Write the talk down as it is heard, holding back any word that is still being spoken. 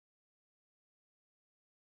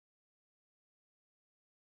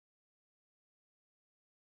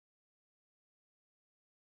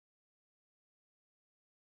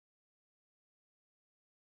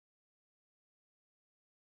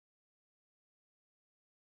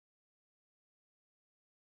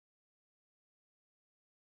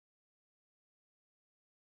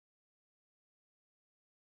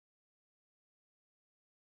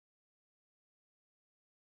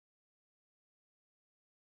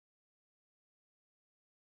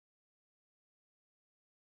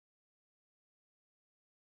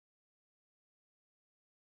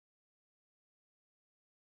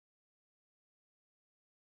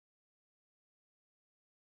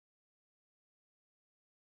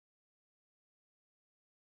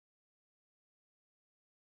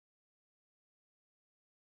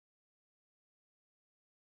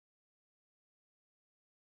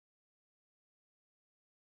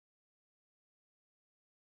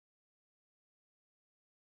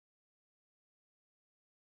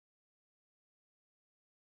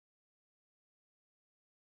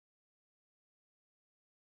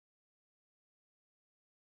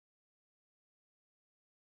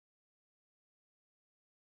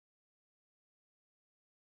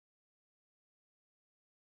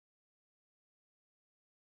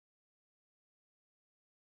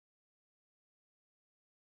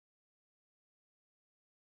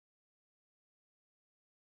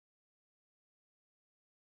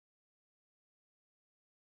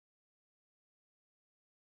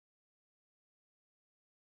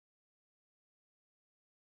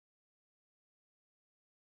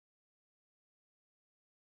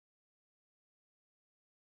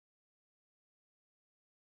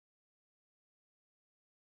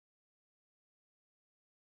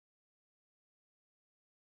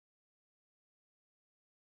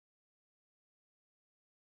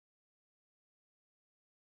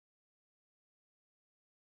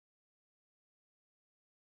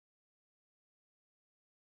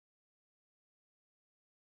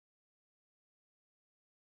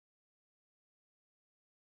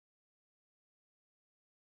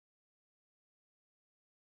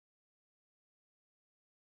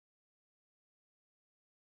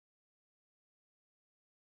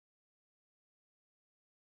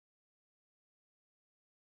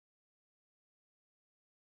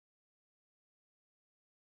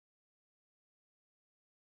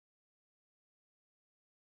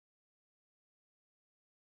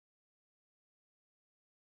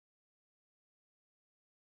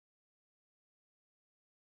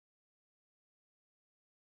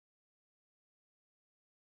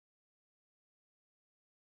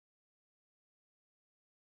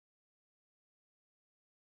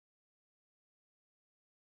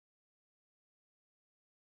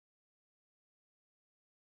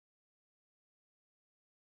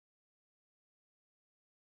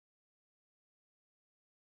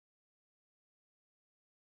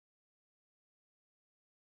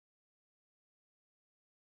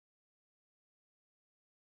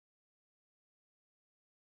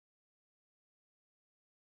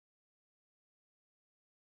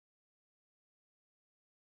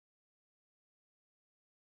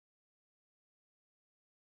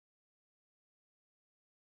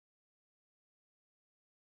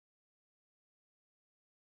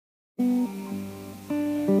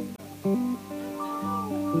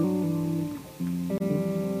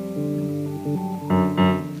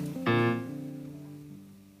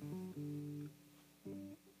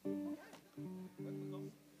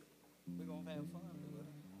have fun with it.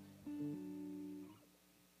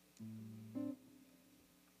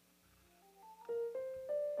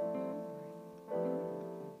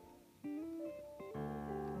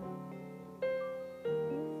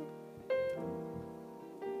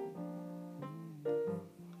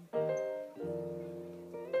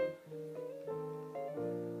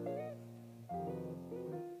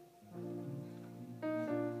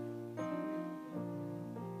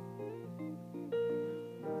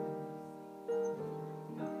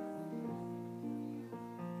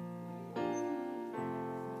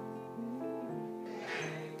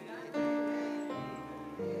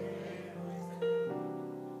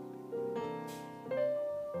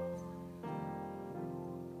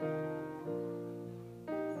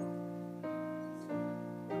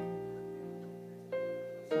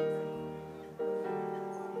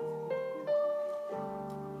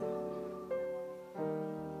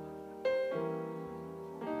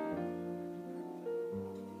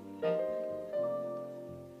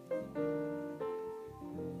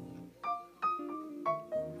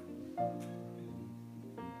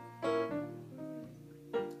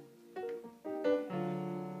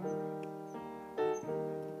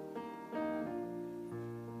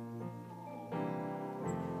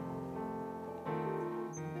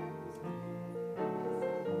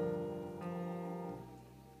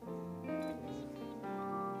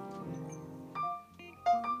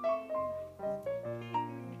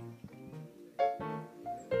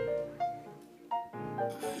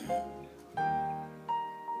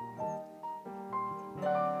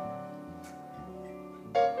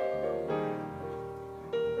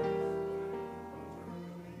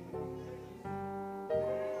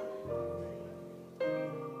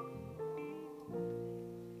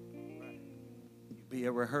 Be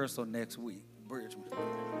a rehearsal next week, Bridgman.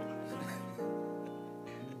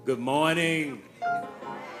 Good morning.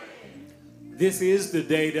 This is the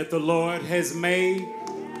day that the Lord has made.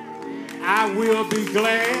 I will be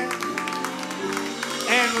glad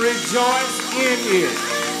and rejoice in it.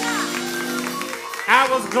 I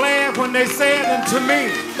was glad when they said unto me,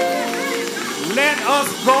 let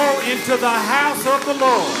us go into the house of the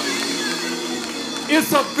Lord.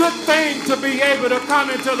 It's a good thing to be able to come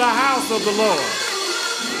into the house of the Lord.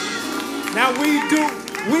 Now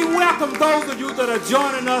we welcome those of you that are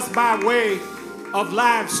joining us by way of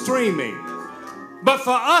live streaming. But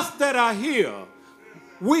for us that are here,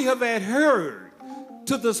 we have adhered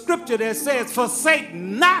to the scripture that says, forsake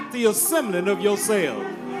not the assembling of yourselves.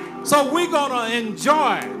 So we're going to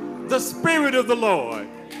enjoy the Spirit of the Lord.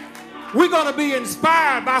 We're going to be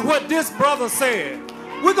inspired by what this brother said.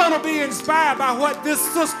 We're going to be inspired by what this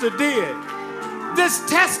sister did. This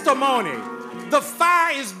testimony. The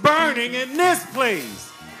fire is burning in this place.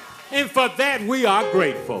 And for that we are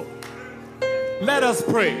grateful. Let us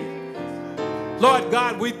pray. Lord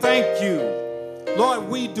God, we thank you. Lord,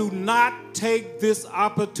 we do not take this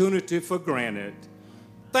opportunity for granted.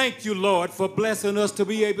 Thank you, Lord, for blessing us to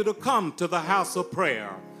be able to come to the house of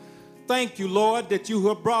prayer. Thank you, Lord, that you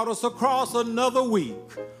have brought us across another week.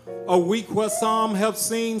 A week where some have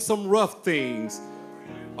seen some rough things.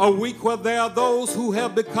 A week where there are those who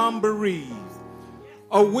have become bereaved.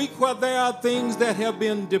 A week where there are things that have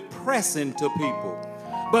been depressing to people.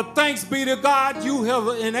 But thanks be to God, you have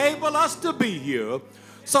enabled us to be here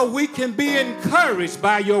so we can be encouraged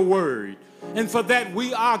by your word. And for that,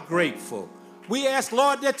 we are grateful. We ask,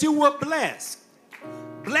 Lord, that you will bless.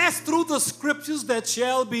 Bless through the scriptures that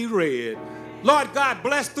shall be read. Lord God,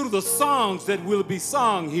 bless through the songs that will be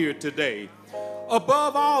sung here today.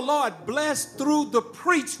 Above all, Lord, bless through the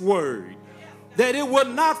preached word, that it will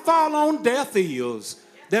not fall on deaf ears,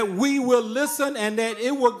 that we will listen and that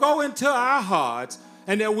it will go into our hearts,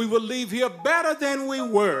 and that we will leave here better than we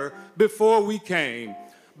were before we came.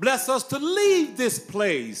 Bless us to leave this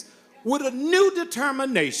place with a new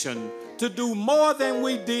determination to do more than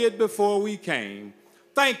we did before we came.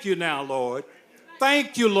 Thank you now, Lord.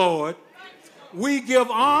 Thank you, Lord. We give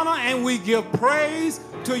honor and we give praise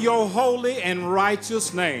to your holy and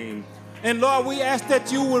righteous name. And Lord, we ask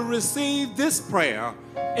that you will receive this prayer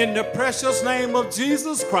in the precious name of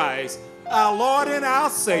Jesus Christ, our Lord and our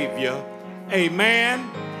Savior. Amen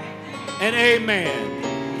and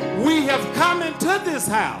amen. We have come into this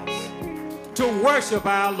house to worship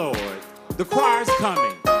our Lord. The choir's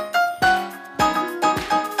coming.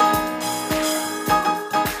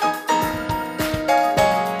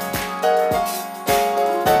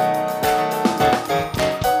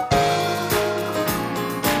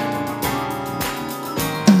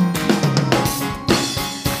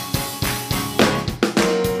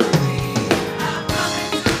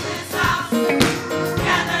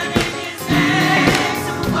 Gathered in his name,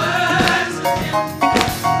 some words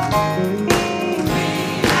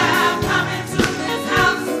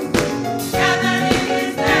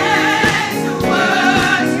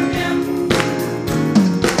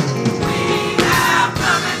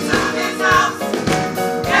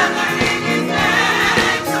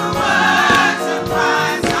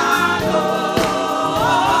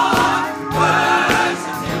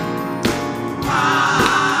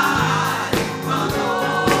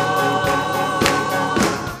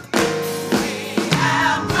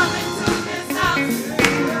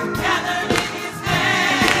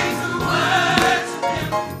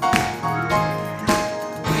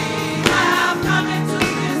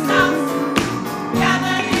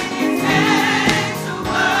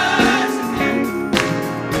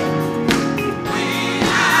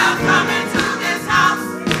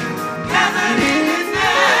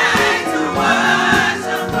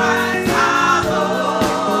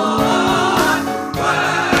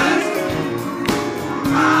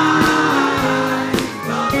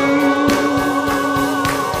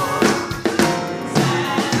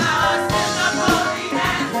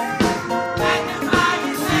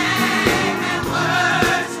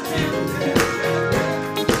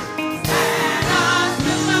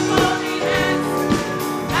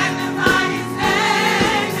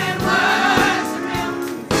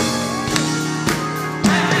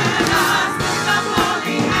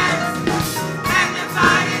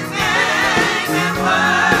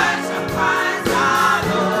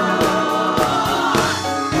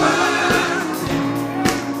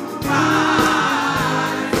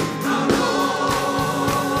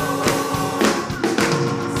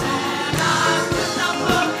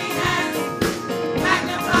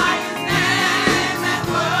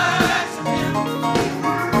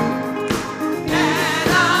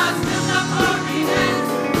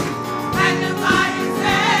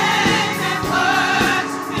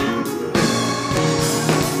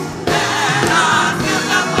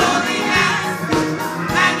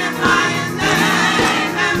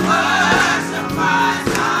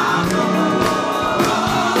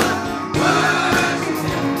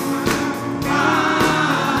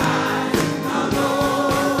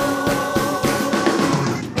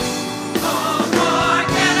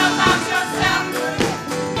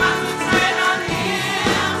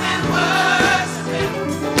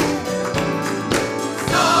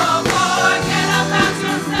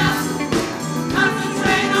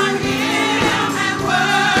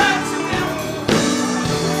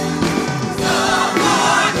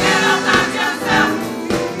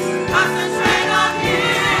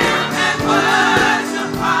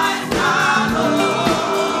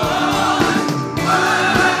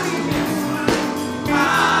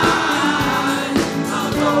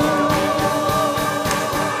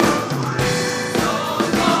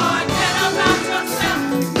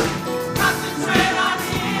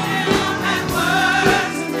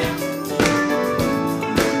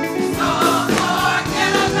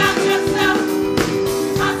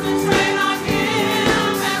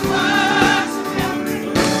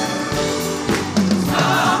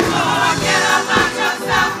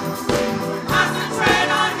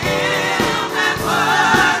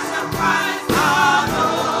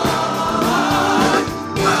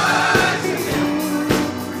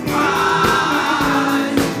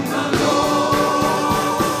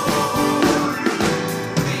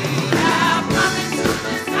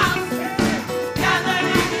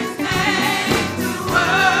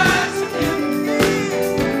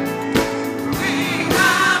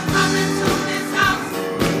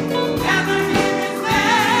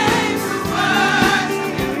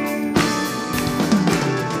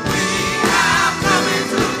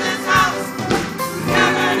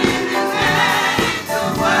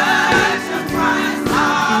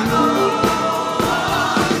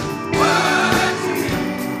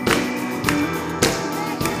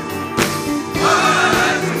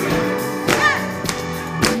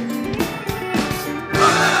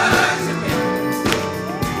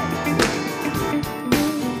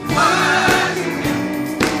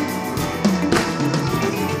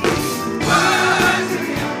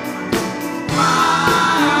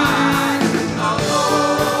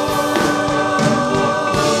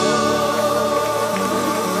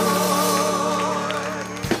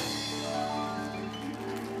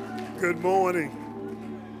Good morning.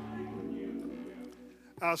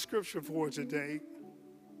 Our scripture for today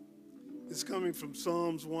is coming from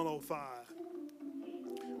Psalms 105,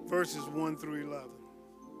 verses 1 through 11.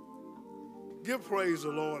 Give praise the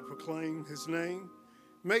Lord, proclaim his name,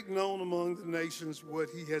 make known among the nations what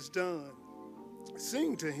he has done.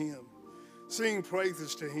 Sing to him, sing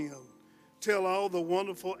praises to him, tell all the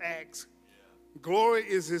wonderful acts. Glory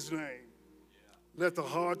is his name. Let the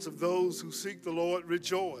hearts of those who seek the Lord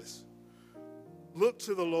rejoice. Look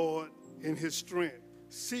to the Lord in his strength.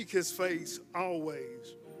 Seek his face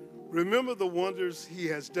always. Remember the wonders he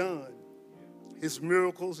has done, his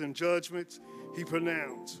miracles and judgments he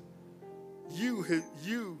pronounced. You,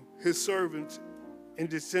 his servants and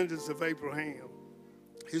descendants of Abraham,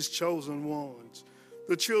 his chosen ones,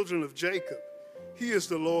 the children of Jacob. He is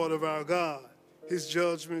the Lord of our God. His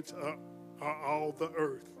judgments are all the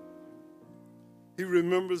earth. He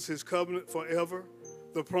remembers his covenant forever,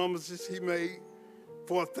 the promises he made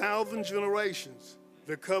for 1,000 generations,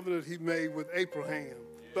 the covenant he made with Abraham,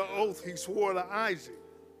 the oath he swore to Isaac.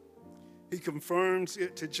 He confirms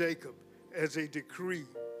it to Jacob as a decree,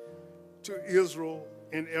 to Israel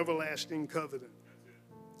an everlasting covenant.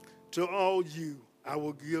 To all you I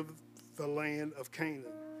will give the land of Canaan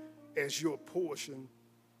as your portion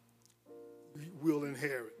you will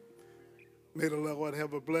inherit. May the Lord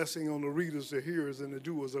have a blessing on the readers, the hearers, and the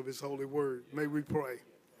doers of his holy word. May we pray.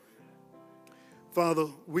 Father,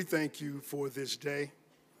 we thank you for this day.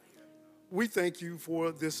 We thank you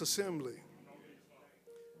for this assembly.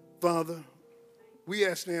 Father, we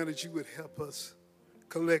ask now that you would help us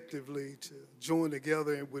collectively to join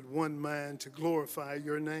together and with one mind to glorify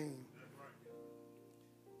your name.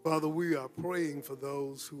 Father, we are praying for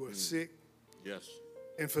those who are sick. Yes.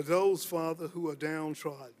 And for those, Father, who are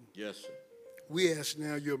downtrodden. Yes, sir. We ask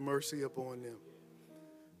now your mercy upon them.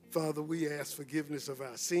 Father, we ask forgiveness of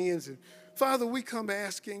our sins. And Father, we come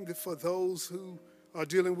asking that for those who are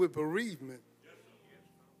dealing with bereavement,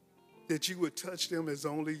 that you would touch them as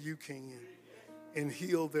only you can and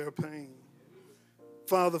heal their pain.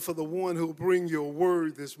 Father, for the one who will bring your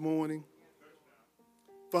word this morning,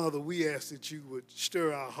 Father, we ask that you would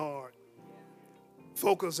stir our heart,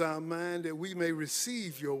 focus our mind, that we may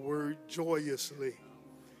receive your word joyously.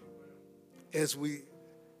 As we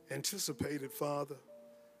anticipated, Father,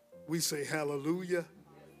 we say hallelujah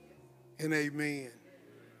and amen.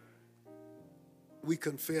 We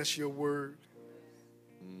confess your word.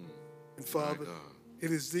 And Father,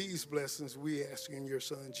 it is these blessings we ask in your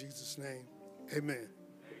Son, Jesus' name. Amen.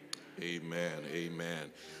 Amen.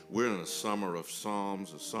 Amen. We're in a summer of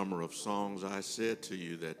psalms, a summer of songs. I said to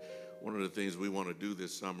you that one of the things we want to do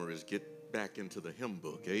this summer is get back into the hymn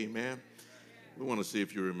book. Amen. We want to see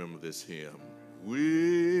if you remember this hymn.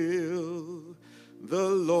 Will the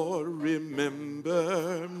Lord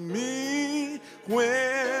remember me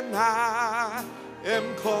when I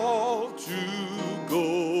am called to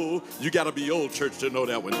go? You got to be old, church, to know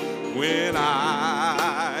that one. When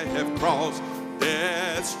I have crossed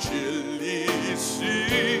death's chilly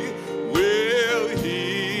sea, will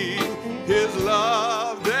he his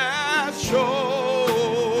love that show?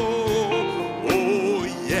 Oh,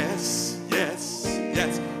 yes, yes,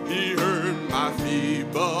 yes, he heard my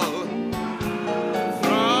feeble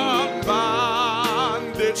from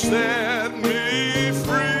bondage, set me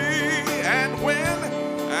free. And when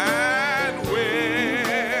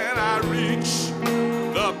I reach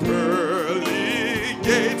the pearly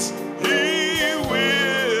gates, he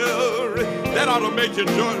will. That ought to make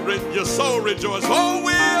your soul rejoice. Oh,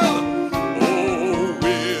 will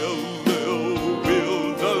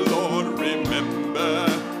the Lord remember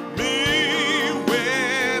me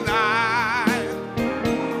when I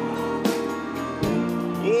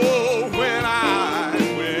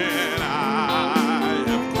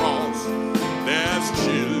have crossed that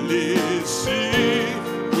chilly sea?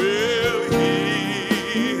 Will he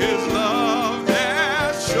his love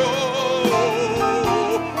has shown?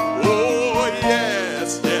 Oh,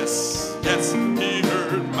 yes, yes, yes, he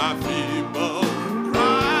heard my feeble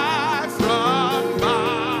cry from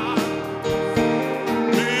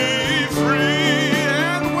be free.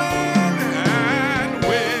 And when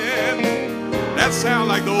that sound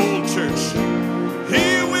like the old church,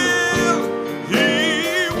 he will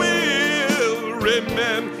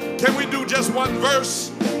remember. Can we do just one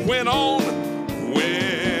verse? When on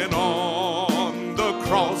the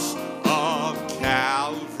cross of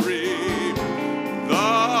Calvary,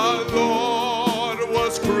 the Lord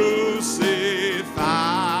was crucified.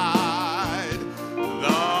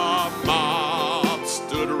 The mob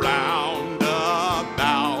stood round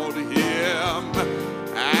about him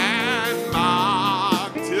and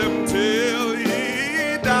mocked him till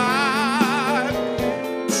he died.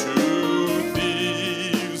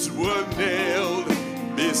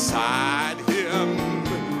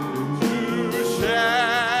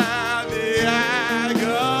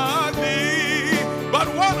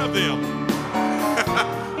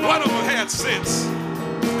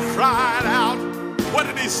 cried out. What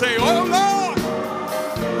did he say? Oh Lord,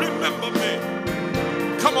 remember me.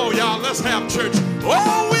 Come on, y'all, let's have church.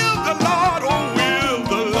 Oh, will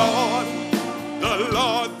the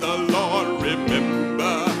Lord, the Lord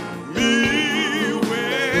remember me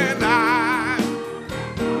when I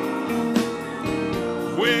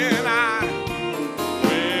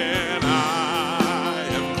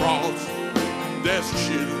have crossed that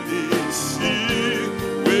chilly sea.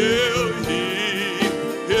 Will he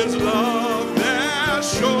his love there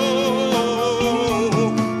show?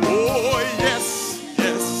 Oh, yes,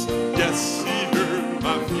 yes, yes, he heard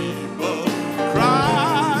my people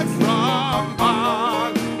cry from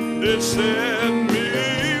bondage, set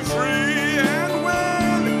me free.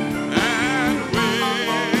 And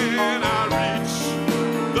when I reach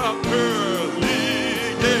the pearly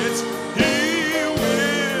gates, he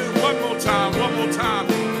will. One more time, one more time.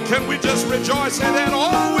 Can we just rejoice in that?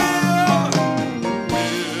 Oh, will.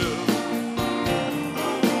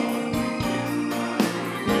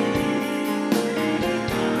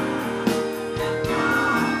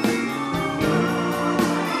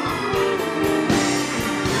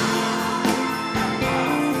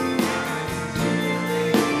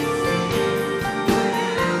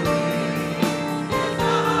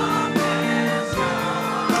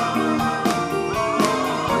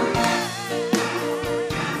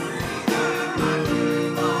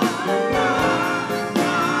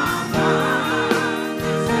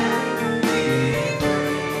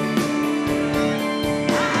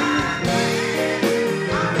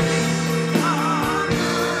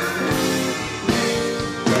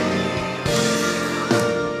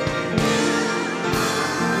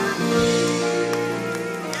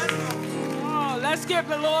 Let's give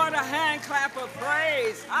the Lord a hand clap of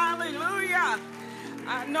praise. Hallelujah.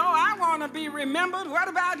 I know I want to be remembered. What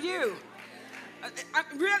about you?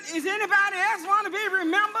 Is anybody else want to be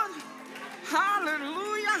remembered?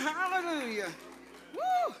 Hallelujah, hallelujah.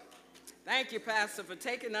 Woo. Thank you, Pastor, for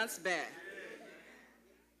taking us back.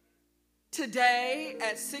 Today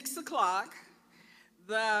at 6 o'clock,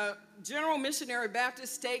 the General Missionary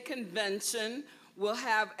Baptist State Convention will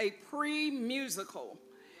have a pre-musical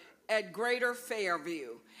at Greater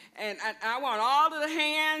Fairview. And I want all of the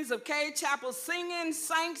hands of Cade Chapel singing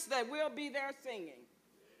saints that will be there singing.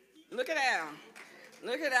 Look at that.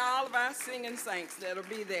 Look at all of our singing saints that'll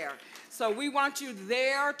be there. So we want you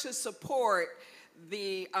there to support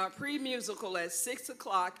the pre-musical at 6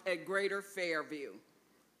 o'clock at Greater Fairview.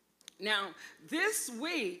 Now, this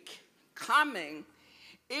week coming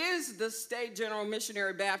is the State General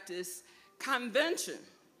Missionary Baptist Convention.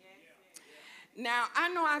 Now, I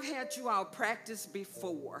know I've had you all practice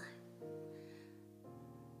before.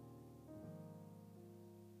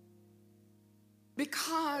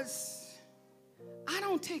 Because I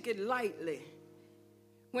don't take it lightly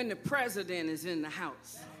when the president is in the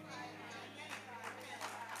house.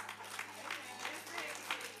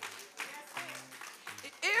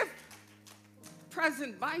 If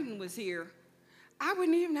President Biden was here, I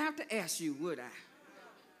wouldn't even have to ask you, would I?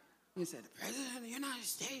 You said, the President of the United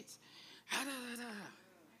States.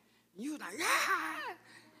 You were like, ah!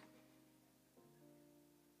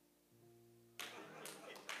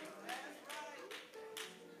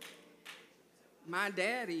 My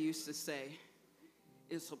daddy used to say,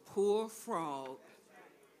 it's a poor frog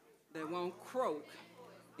that won't croak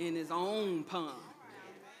in his own pond.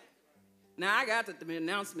 Now, I got the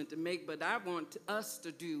announcement to make, but I want us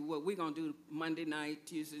to do what we're going to do Monday night,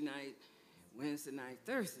 Tuesday night, Wednesday night,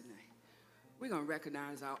 Thursday night. We're going to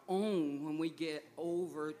recognize our own when we get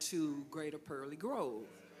over to Greater Pearly Grove,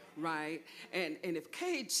 right? And if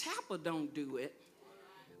Cade Chapel don't do it,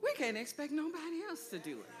 we can't expect nobody else to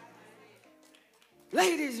do it.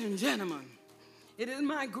 Ladies and gentlemen, it is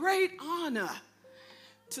my great honor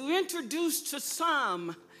to introduce to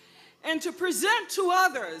some and to present to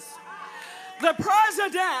others the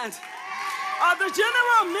president of the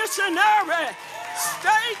General Missionary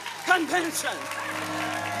State Convention,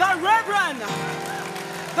 the Reverend,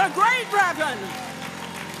 the Great Reverend,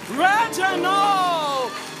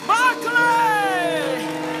 Reginald Buckley.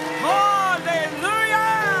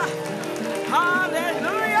 Hallelujah.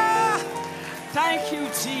 Hallelujah. Thank you,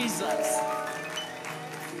 Jesus.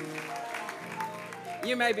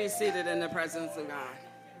 You may be seated in the presence of God.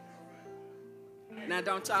 Now,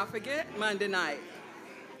 don't y'all forget Monday night.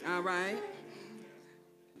 All right?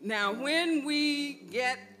 Now, when we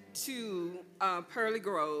get to Pearly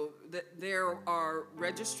Grove, there are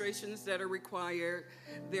registrations that are required.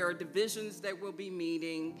 There are divisions that will be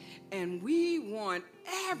meeting, and we want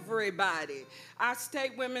everybody. Our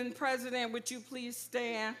state women president, would you please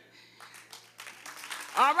stand?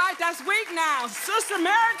 All right, that's weak now. Sister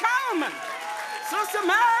Mary Coleman. Sister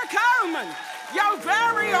Mary Coleman, your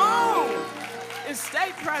very own is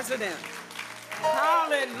state president.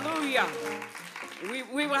 Hallelujah.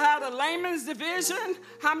 We will have the layman's division.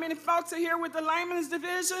 How many folks are here with the layman's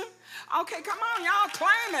division? Okay, come on, y'all,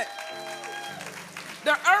 claim it.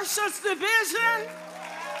 The Urshus division.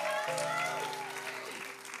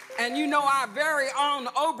 And you know our very own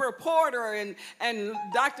Ober Porter and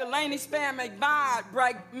Dr. Laney Span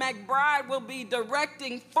McBride will be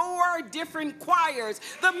directing 4 different choirs.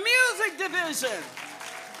 The music division.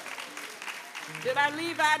 Did I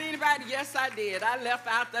leave out anybody? Yes, I did. I left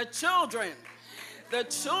out the children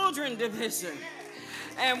division.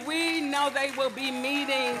 And we know they will be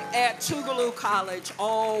meeting at Tougaloo College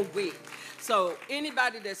all week. So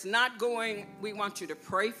anybody that's not going, we want you to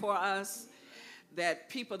pray for us, that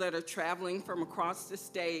people that are traveling from across the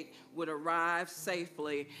state would arrive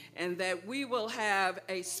safely, and that we will have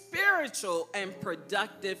a spiritual and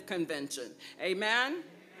productive convention. Amen?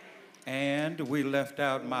 And we left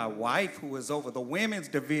out my wife, who is over the women's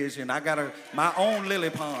division. I got my own lily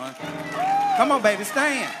pond. Come on, baby,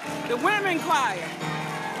 stand. The women choir.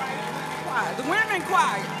 The women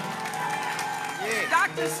choir. Yeah.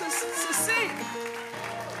 Dr.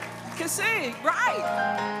 Cassie,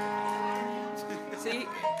 right. See,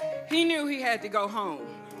 he knew he had to go home.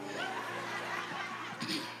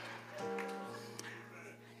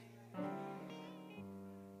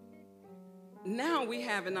 Now we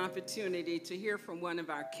have an opportunity to hear from one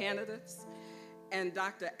of our candidates, and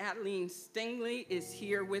Dr. Adeline Stingley is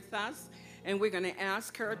here with us, and we're going to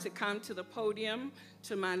ask her to come to the podium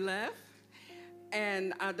to my left.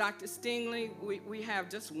 And Dr. Stingley, we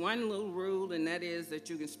have just one little rule, and that is that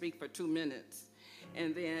you can speak for 2 minutes.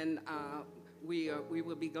 And then we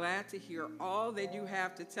will be glad to hear all that you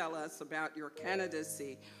have to tell us about your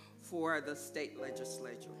candidacy for the state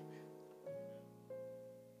legislature.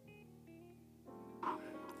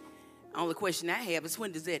 Only question I have is,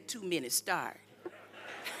 when does that 2 minutes start?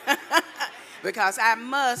 Because I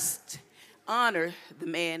must honor the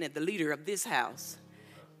man and the leader of this house.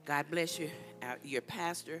 God bless you, your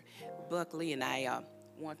pastor, Buckley, and I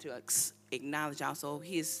want to acknowledge also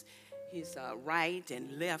his right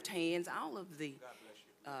and left hands, all of the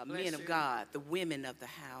men of God, the women of the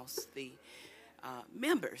house, the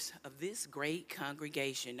members of this great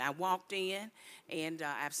congregation. I walked in, and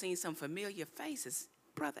I've seen some familiar faces.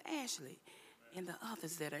 Brother Ashley and the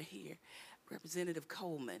others that are here, Representative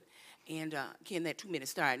Coleman. And can that 2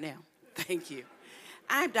 minutes start now? Thank you.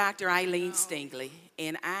 I'm Dr. Eileen Stingley,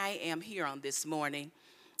 and I am here on this morning,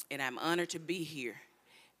 and I'm honored to be here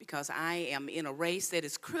because I am in a race that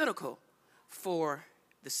is critical for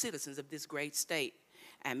the citizens of this great state.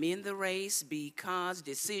 I'm in the race because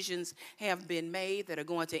decisions have been made that are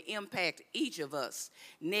going to impact each of us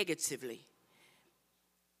negatively.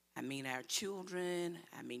 I mean our children,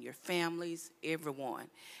 I mean your families, everyone.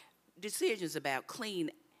 Decisions about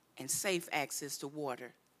clean and safe access to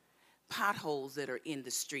water, potholes that are in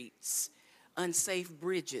the streets, unsafe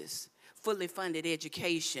bridges, fully funded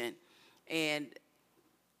education, and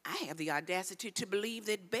I have the audacity to believe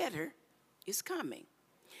that better is coming.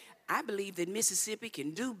 I believe that Mississippi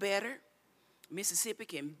can do better, Mississippi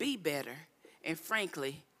can be better, and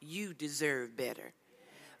frankly, you deserve better.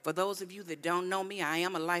 For those of you that don't know me, I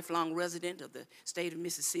am a lifelong resident of the state of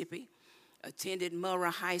Mississippi, attended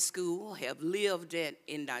Murrah High School, have lived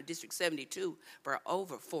in District 72 for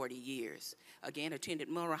over 40 years. Again, attended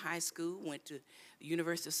Murrah High School, went to the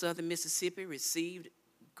University of Southern Mississippi, received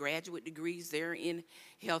graduate degrees there in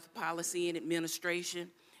health policy and administration,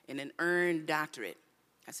 and an earned doctorate.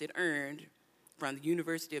 I said earned, from the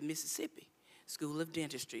University of Mississippi School of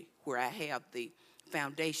Dentistry, where I have the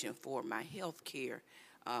foundation for my health care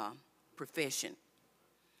profession.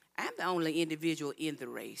 I'm the only individual in the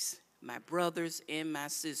race, my brothers and my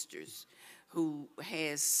sisters, who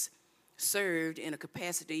has served in a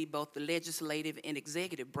capacity both the legislative and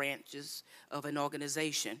executive branches of an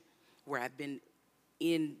organization where I've been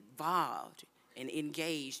involved and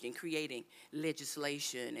engaged in creating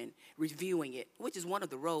legislation and reviewing it, which is one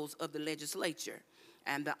of the roles of the legislature.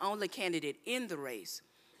 I'm the only candidate in the race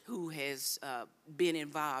who has been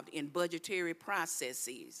involved in budgetary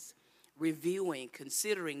processes, reviewing,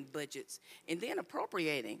 considering budgets, and then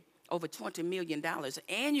appropriating over $20 million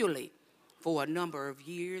annually for a number of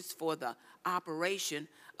years for the operation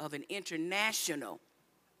of an international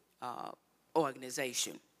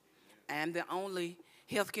organization. I'm the only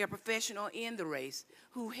healthcare professional in the race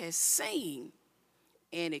who has seen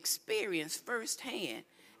and experienced firsthand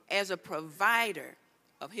as a provider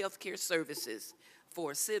of healthcare services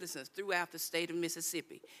for citizens throughout the state of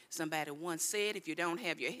Mississippi. Somebody once said, if you don't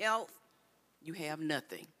have your health, you have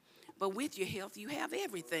nothing. But with your health, you have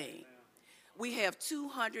everything. We have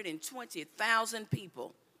 220,000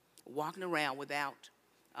 people walking around without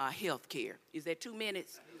health care. Is that 2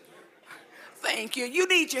 minutes? Thank you. You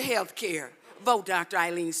need your health care. Vote Dr.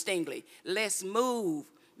 Eileen Stingley. Let's move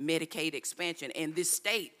Medicaid expansion in this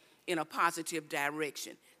state in a positive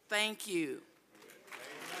direction. Thank you.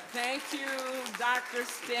 Thank you, Dr.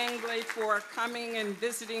 Stingley, for coming and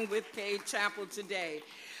visiting with Cade Chapel today.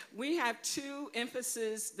 We have two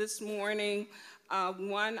emphases this morning,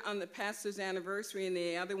 one on the pastor's anniversary and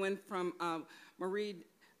the other one from Marie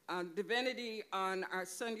Divinity on our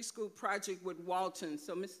Sunday school project with Walton.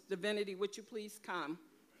 So, Ms. Divinity, would you please come?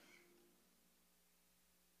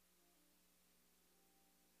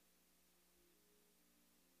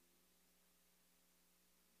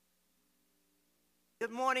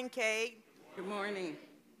 Good morning, Cade. Good morning.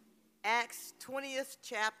 Acts 20th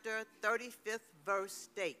chapter, 35th verse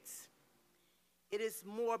states, "It is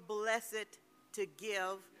more blessed to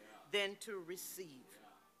give than to receive."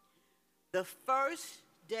 The first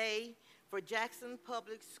day for Jackson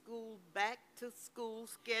Public School back-to-school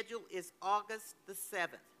schedule is August the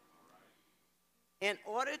 7th. In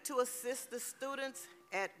order to assist the students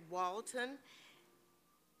at Walton,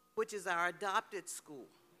 which is our adopted school,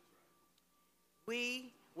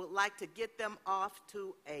 we would like to get them off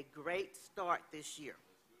to a great start this year.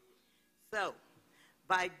 So,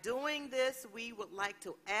 by doing this, we would like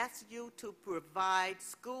to ask you to provide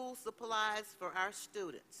school supplies for our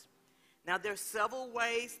students. Now, there are several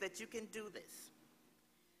ways that you can do this.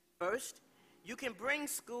 First, you can bring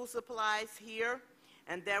school supplies here,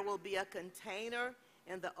 and there will be a container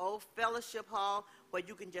in the old fellowship hall where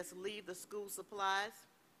you can just leave the school supplies.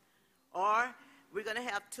 Or, we're going to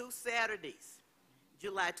have 2 Saturdays.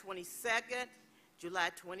 July 22nd, July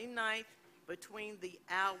 29th, between the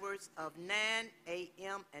hours of 9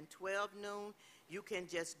 a.m. and 12 noon. You can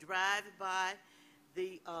just drive by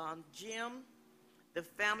the gym, the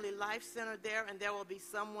Family Life Center there, and there will be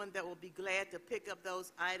someone that will be glad to pick up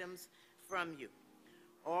those items from you.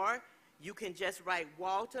 Or you can just write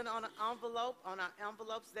Walton on an envelope, on our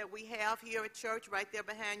envelopes that we have here at church right there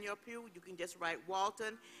behind your pew. You can just write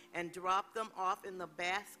Walton and drop them off in the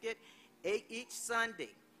basket. Each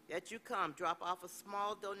Sunday that you come, drop off a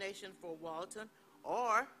small donation for Walton,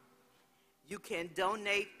 or you can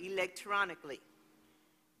donate electronically.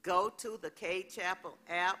 Go to the Cade Chapel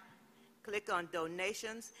app, click on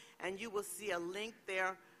donations, and you will see a link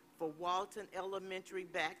there for Walton Elementary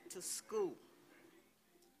Back to School.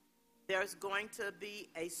 There's going to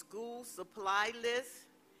be a school supply list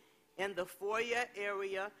in the foyer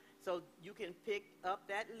area, so you can pick up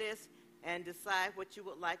that list and decide what you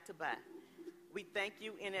would like to buy. We thank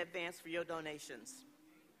you in advance for your donations.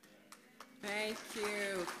 Thank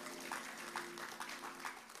you.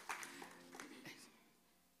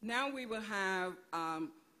 Now we will have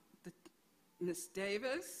Ms.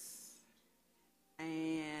 Davis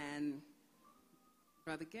and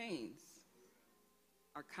Brother Gaines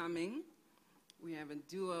are coming. We have a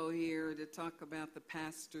duo here to talk about the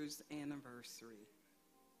pastor's anniversary.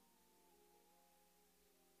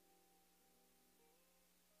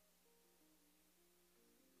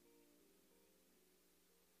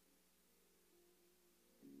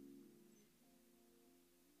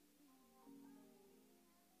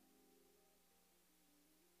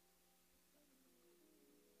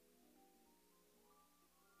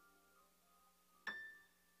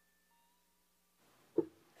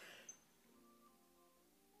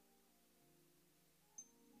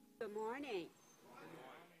 Good morning.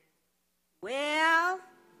 Well,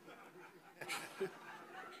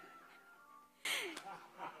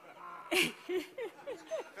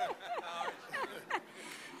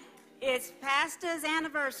 it's pastor's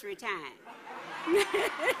anniversary time.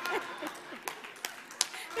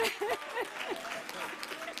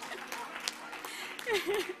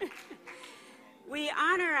 We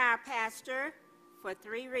honor our pastor for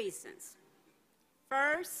 3 reasons.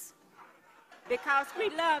 First, because we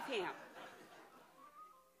love him.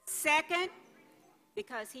 Second,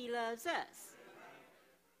 because he loves us.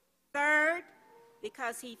 Third,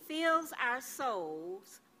 because he fills our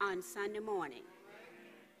souls on Sunday morning.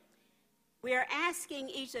 We are asking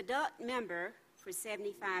each adult member for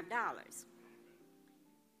 $75.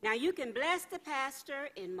 Now, you can bless the pastor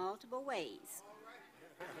in multiple ways.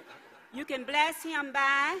 You can bless him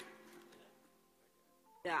by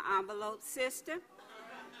the envelope system.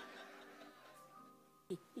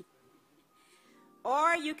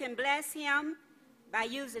 Or you can bless him by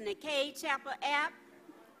using the Cade Chapel app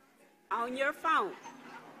on your phone.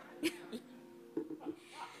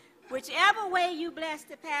 Whichever way you bless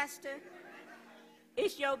the pastor,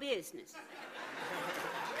 it's your business.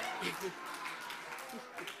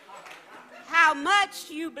 How much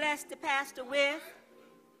you bless the pastor with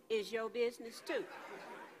is your business too.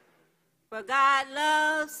 For God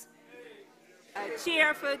loves a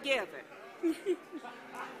cheerful giver.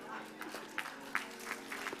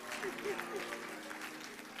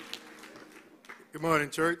 Good morning,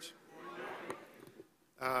 church.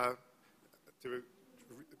 To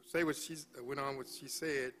say what she went on, what she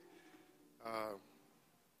said, I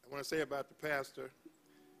want to say about the pastor.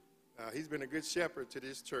 He's been a good shepherd to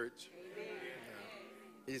this church.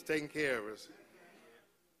 He's taken care of us.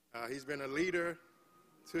 He's been a leader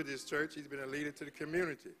to this church. He's been a leader to the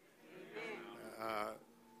community.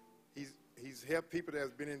 He's helped people that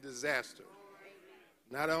have been in disaster.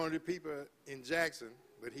 Not only the people in Jackson,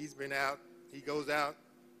 but he's been out. He goes out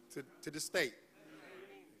to the state.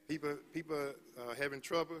 People having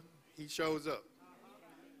trouble, he shows up.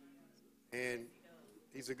 And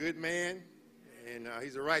he's a good man, and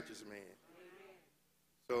he's a righteous man.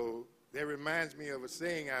 So that reminds me of a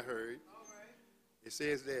saying I heard. It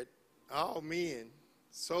says that all men's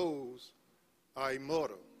souls are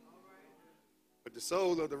immortal, but the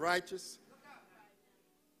soul of the righteous,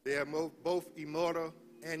 they are both immortal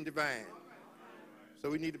and divine. So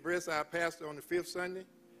we need to bless our pastor on the 5th Sunday,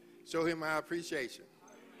 show him our appreciation.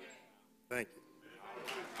 Thank you.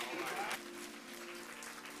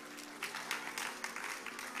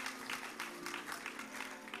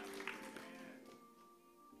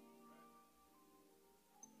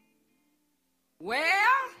 Well,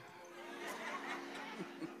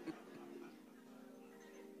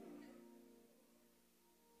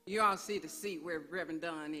 you all see the seat where Reverend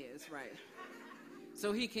Don is, right?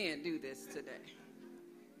 So he can't do this today.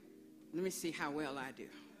 Let me see how well I do.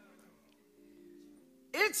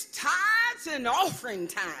 It's tithes and offering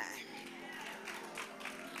time.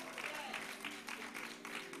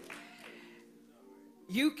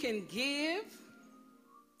 You can give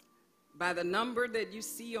by the number that you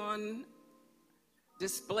see on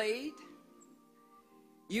displayed.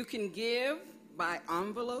 You can give by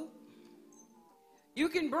envelope. You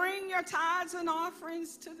can bring your tithes and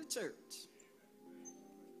offerings to the church.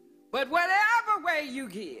 But whatever way you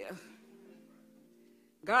give,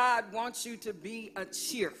 God wants you to be a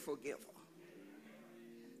cheerful giver.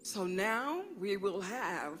 So now we will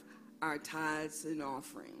have our tithes and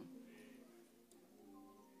offering.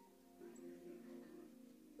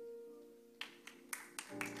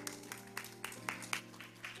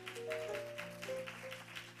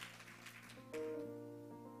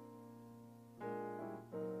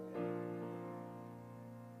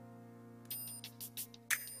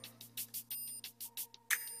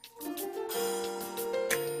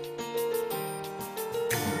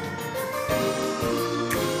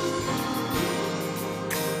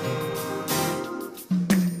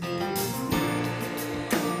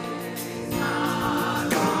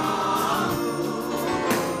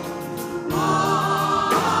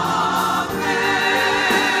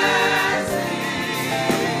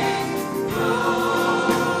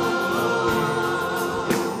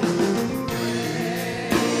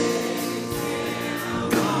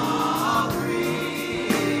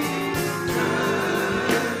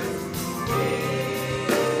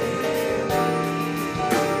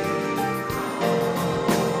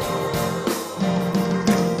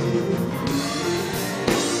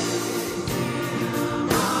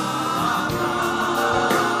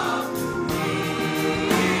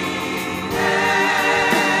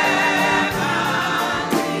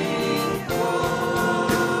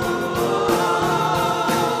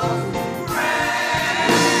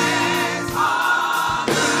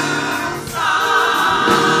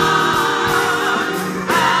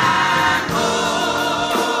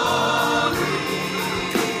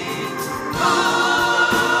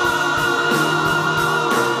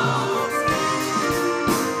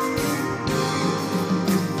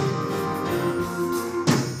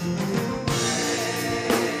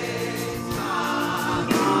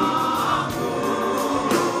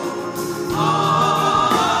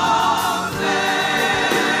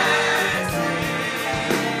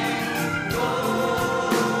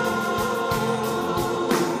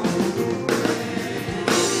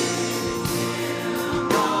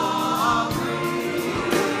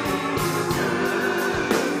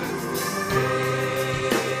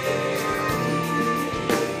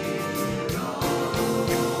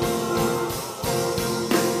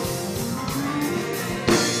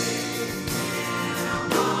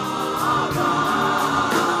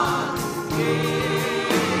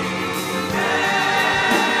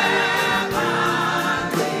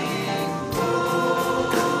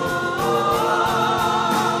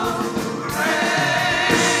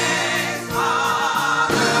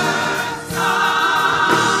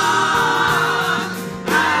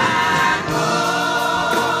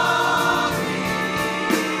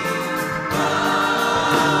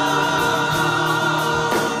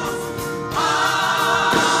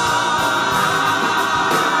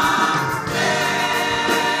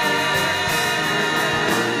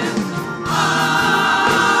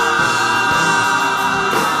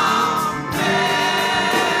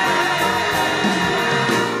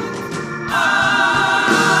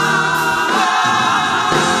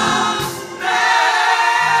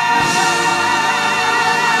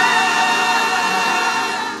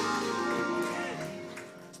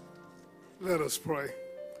 Let us pray.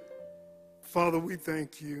 Father, we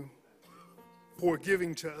thank you for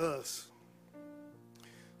giving to us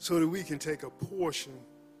so that we can take a portion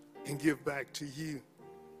and give back to you.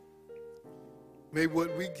 May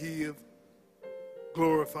what we give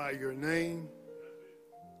glorify your name,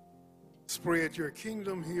 spread your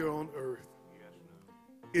kingdom here on earth.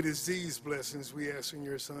 It is these blessings we ask in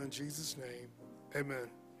your Son, Jesus' name. Amen.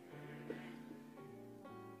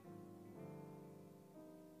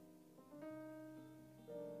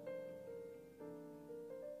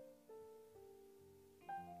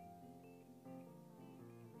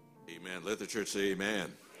 Amen. Let the church say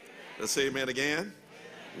amen. Let's say amen again.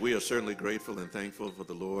 We are certainly grateful and thankful for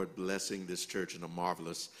the Lord blessing this church in a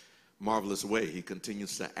marvelous way. He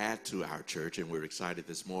continues to add to our church, and we're excited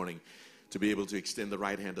this morning to be able to extend the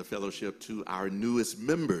right hand of fellowship to our newest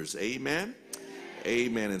members. Amen.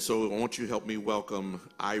 Amen. And so I want you to help me welcome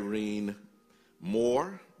Irene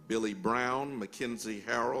Moore, Billy Brown, Mackenzie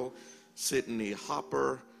Harrell, Sydney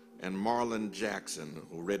Hopper, and Marlon Jackson,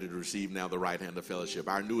 who are ready to receive now the right hand of fellowship.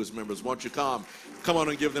 Our newest members, won't you come on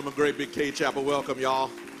and give them a great big Cade Chapel welcome,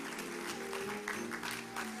 y'all.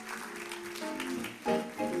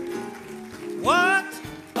 What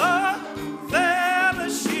a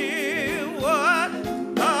fellowship, what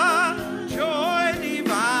a joy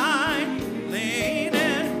divine,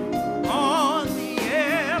 leaning on the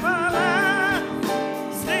everlasting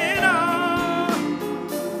arm.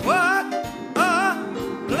 What a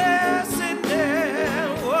blessed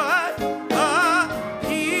day, what a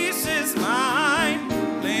peace is mine,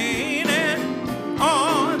 leaning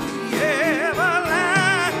on the everlasting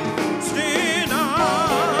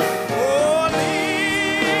arm. Oh, leaning,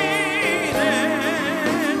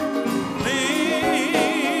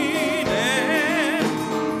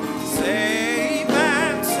 safe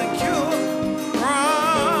and secure from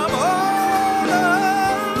all along.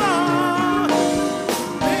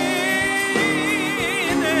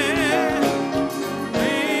 Leaning,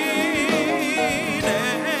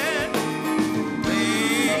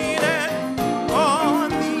 on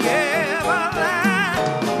the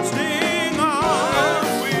everlasting arm.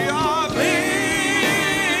 We are leaning,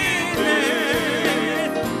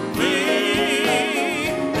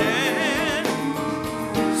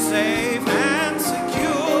 safe and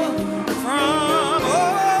secure from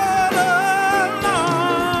all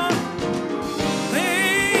along.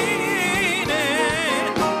 Leaning,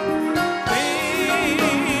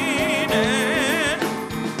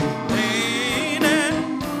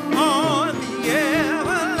 on the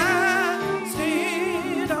everlasting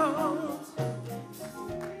arms.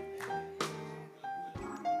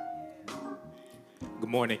 Good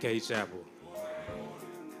morning, Cade Chapel.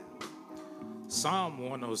 Psalm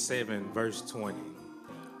 107, verse 20.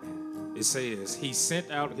 It says, He sent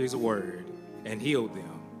out His word and healed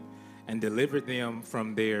them and delivered them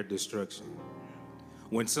from their destruction.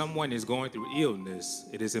 When someone is going through illness,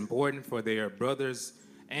 it is important for their brothers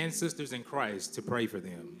and sisters in Christ to pray for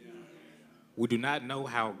them. We do not know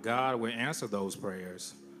how God will answer those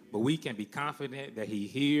prayers, but we can be confident that He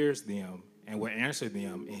hears them and will answer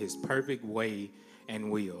them in His perfect way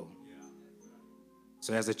and will.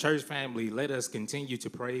 So as a church family, let us continue to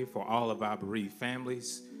pray for all of our bereaved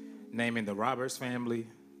families, naming the Roberts family,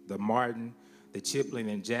 the Martin, the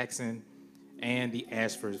Chiplin and Jackson, and the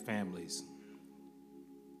Ashford families.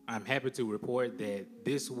 I'm happy to report that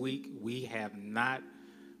this week we have not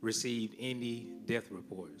received any death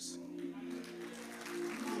reports.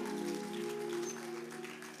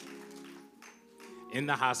 In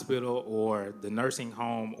the hospital or the nursing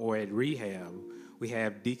home or at rehab, we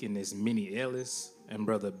have Deaconess Minnie Ellis and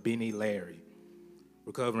Brother Benny Larry.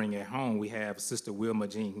 Recovering at home, we have Sister Wilma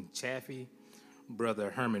Jean Chaffee,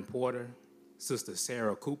 Brother Herman Porter, Sister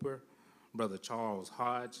Sarah Cooper, Brother Charles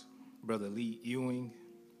Hodge, Brother Lee Ewing,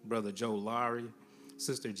 Brother Joe Lowry,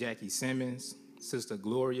 Sister Jackie Simmons, Sister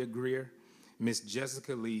Gloria Greer, Miss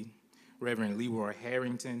Jessica Lee, Reverend Leroy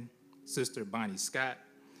Harrington, Sister Bonnie Scott,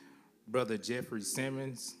 Brother Jeffrey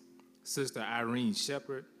Simmons, Sister Irene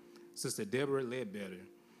Shepard, Sister Deborah Ledbetter,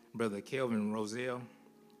 Brother Kelvin Roselle,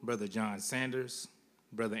 Brother John Sanders,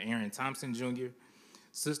 Brother Aaron Thompson Jr.,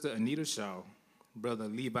 Sister Anita Shaw, Brother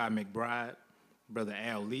Levi McBride, Brother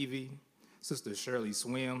Al Levy, Sister Shirley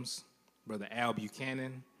Swims, Brother Al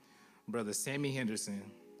Buchanan, Brother Sammy Henderson,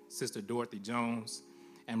 Sister Dorothy Jones,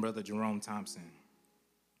 and Brother Jerome Thompson.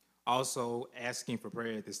 Also asking for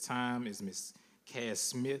prayer at this time is Miss Cass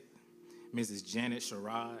Smith, Mrs. Janet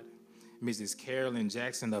Sherrod, Mrs. Carolyn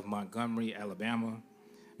Jackson of Montgomery, Alabama,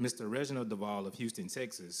 Mr. Reginald Duvall of Houston,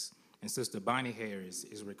 Texas, and Sister Bonnie Harris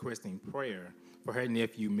is requesting prayer for her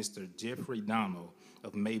nephew, Mr. Jeffrey Donald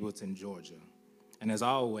of Mableton, Georgia. And as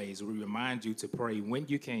always, we remind you to pray when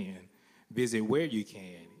you can, visit where you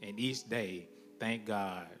can, and each day, thank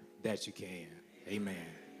God that you can. Amen.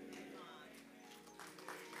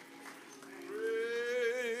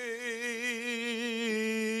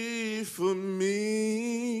 Pray for me.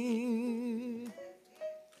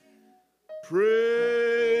 Pray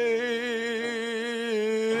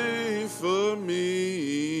for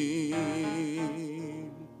me.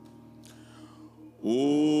 Oh,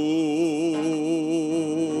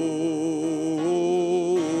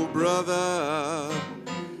 brother,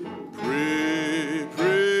 pray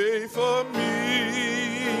for me.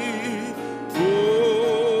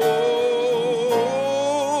 Oh,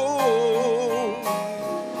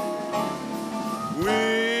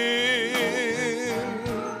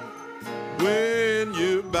 when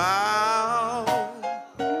you bow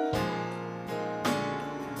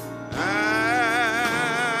at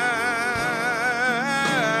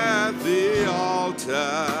the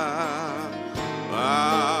altar,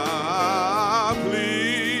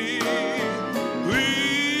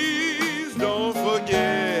 please don't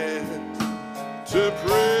forget to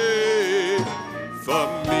pray for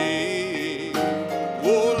me.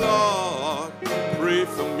 Oh Lord, pray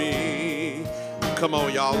for me. Come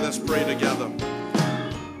on, y'all, let's pray together.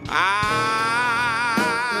 I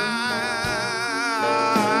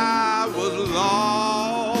was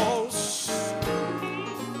lost,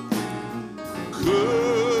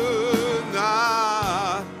 could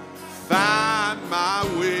not find my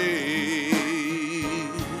way,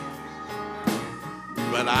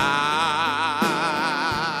 but I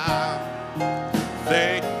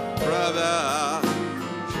thank brother,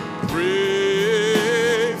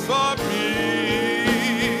 pray for me.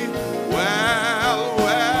 Well,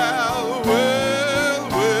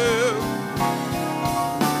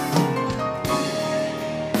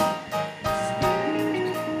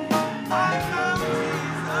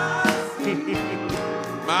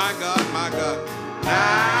 my God, now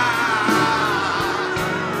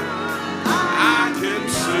I can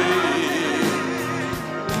see.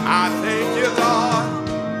 I thank you, Lord.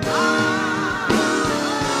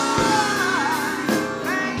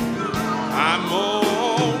 I'm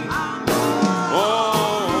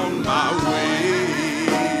on my way.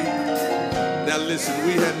 Now listen,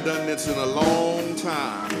 we hadn't done this in a long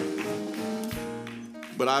time,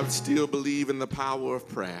 but I still believe in the power of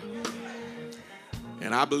prayer.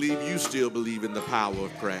 And I believe you still believe in the power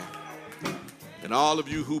of prayer. And all of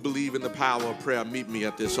you who believe in the power of prayer, meet me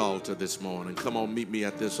at this altar this morning. Come on, meet me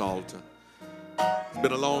at this altar. It's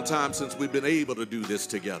been a long time since we've been able to do this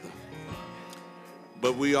together.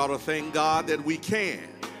 But we ought to thank God that we can.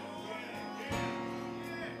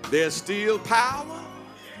 There's still power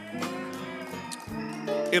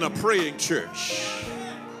in a praying church.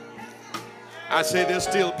 I say there's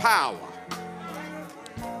still power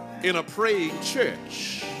in a praying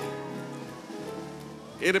church.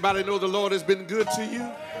 Anybody know the Lord has been good to you?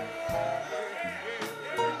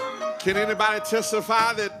 Can anybody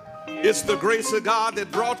testify that it's the grace of God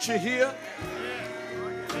that brought you here?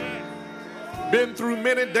 Been through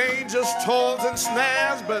many dangers, toils, and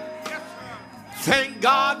snares, but thank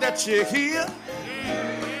God that you're here.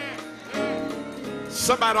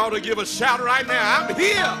 Somebody ought to give a shout right now. I'm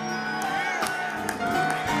here.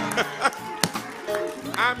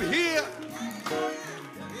 I'm here.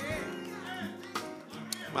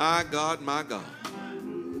 My God, my God.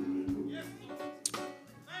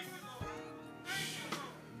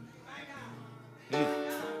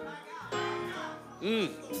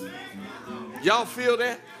 Y'all feel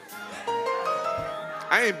that?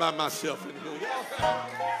 I ain't by myself anymore.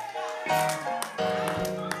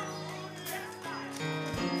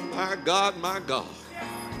 My God, my God.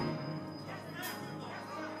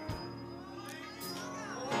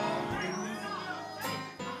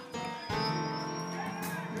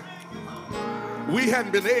 We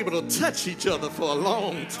hadn't been able to touch each other for a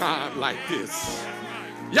long time like this.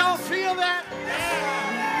 Y'all feel that?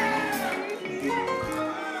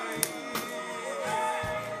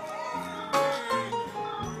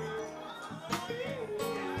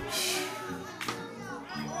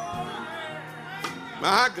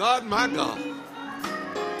 My God, my God.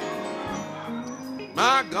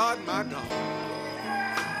 My God, my God.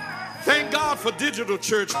 Thank God for digital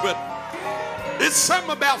church, but it's something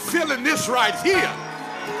about feeling this right here.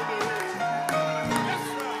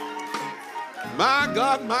 My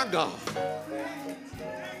God, my God.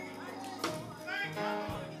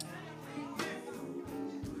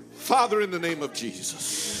 Father, in the name of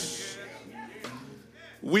Jesus,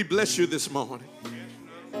 we bless you this morning.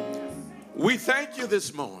 We thank you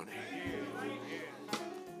this morning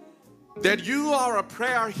that you are a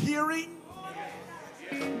prayer hearing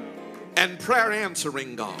and prayer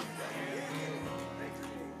answering God.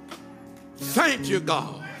 Thank you,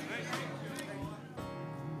 God,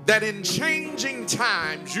 that in changing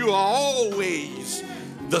times you are always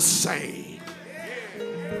the same.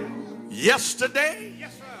 Yesterday,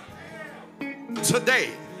 today,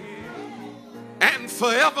 and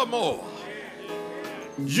forevermore.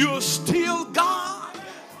 You're still God,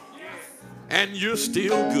 and you're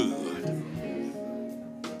still good.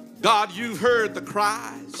 God, you've heard the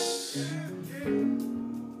cries.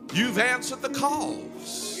 You've answered the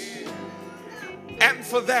calls. And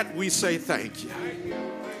for that, we say thank you.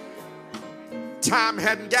 Time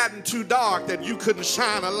hadn't gotten too dark that you couldn't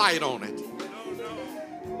shine a light on it.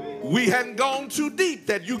 We hadn't gone too deep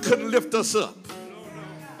that you couldn't lift us up.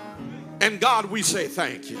 And God, we say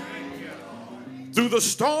thank you. Through the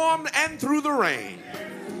storm and through the rain,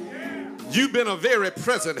 you've been a very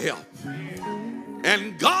present help.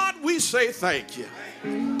 And God, we say thank you.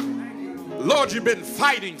 Lord, you've been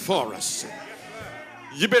fighting for us.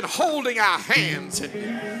 You've been holding our hands. And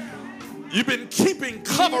you've been keeping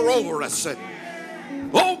cover over us. And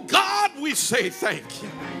oh God, we say thank you.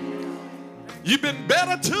 You've been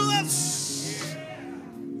better to us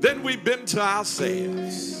than we've been to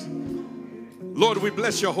ourselves. Lord, we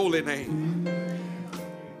bless your holy name.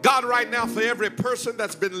 God, right now, for every person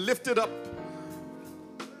that's been lifted up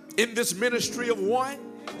in this ministry of one,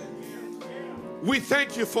 we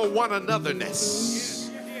thank you for one anotherness.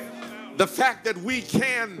 The fact that we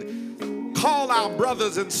can call our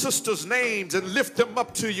brothers and sisters' names and lift them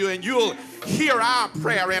up to you, and you'll hear our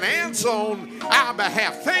prayer and answer on our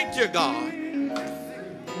behalf. Thank you, God,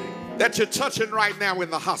 that you're touching right now in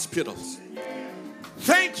the hospitals.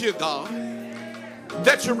 Thank you, God,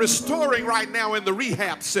 that you're restoring right now in the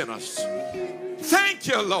rehab centers. Thank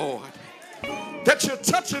you, Lord, that you're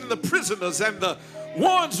touching the prisoners and the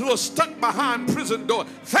ones who are stuck behind prison doors.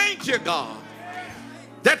 Thank you, God,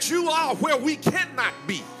 that you are where we cannot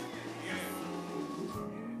be.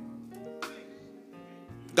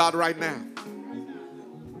 God, right now,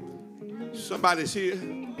 somebody's here,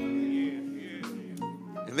 and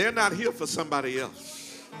they're not here for somebody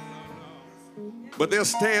else, but they're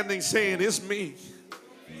standing saying, it's me.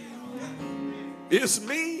 It's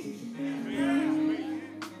me.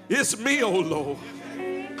 It's me, oh Lord.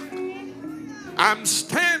 I'm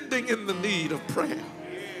standing in the need of prayer.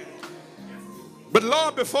 But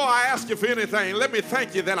Lord, before I ask you for anything, let me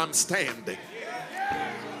thank you that I'm standing.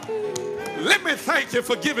 Let me thank you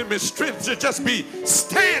for giving me strength to just be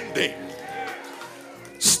standing.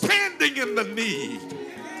 Standing in the need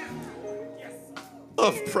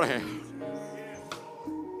of prayer.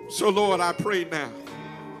 So Lord, I pray now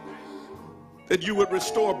that you would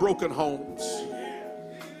restore broken homes.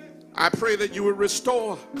 I pray that you would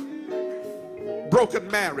restore broken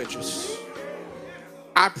marriages.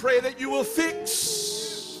 I pray that you will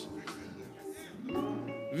fix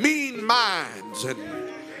mean minds and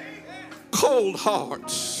cold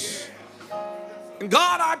hearts. And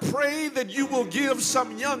God, I pray that you will give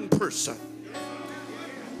some young person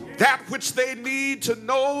that which they need to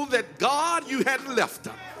know that, God, you hadn't left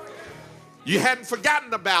them. You hadn't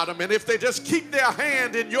forgotten about them. And if they just keep their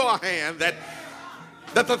hand in your hand, that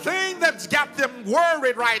the thing that's got them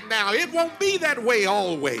worried right now, it won't be that way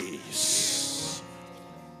always.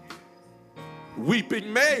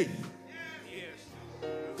 Weeping may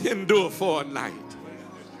endure for a night,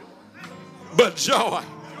 but joy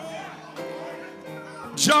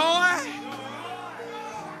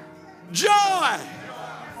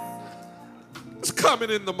is coming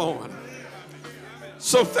in the morning.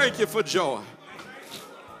 So thank you for joy.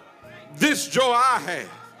 This joy I have,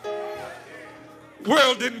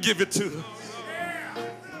 world didn't give it to us.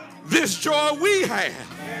 This joy we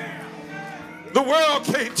have, the world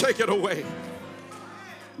can't take it away.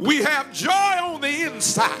 We have joy on the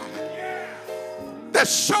inside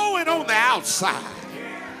that's showing on the outside.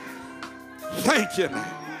 Thank you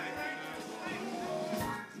now.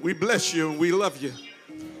 We bless you and we love you.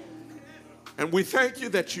 And we thank you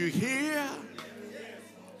that you hear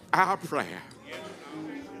our prayer.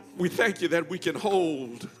 We thank you that we can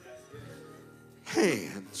hold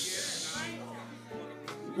hands.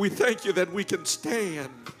 We thank you that we can stand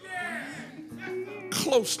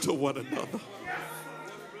close to one another.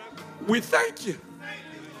 We thank you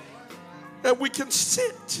that we can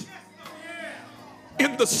sit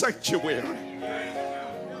in the sanctuary.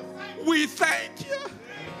 We thank you.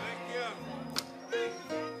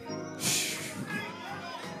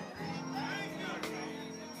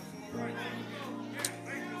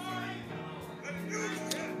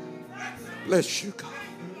 Bless you, God.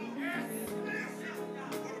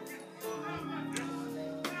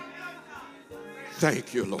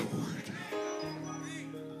 Thank you, Lord.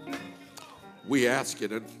 We ask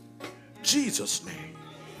it in Jesus' name.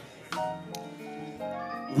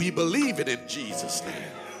 We believe it in Jesus' name.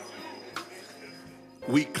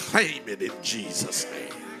 We claim it in Jesus'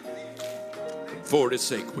 name. For His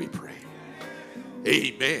sake we pray.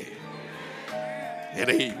 Amen and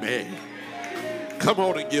amen. Come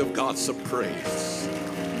on and give God some praise.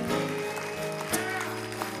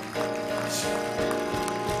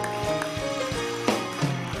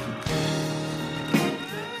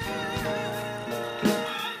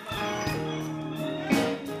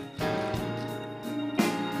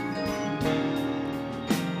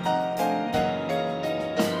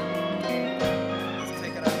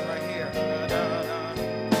 Take it out right here.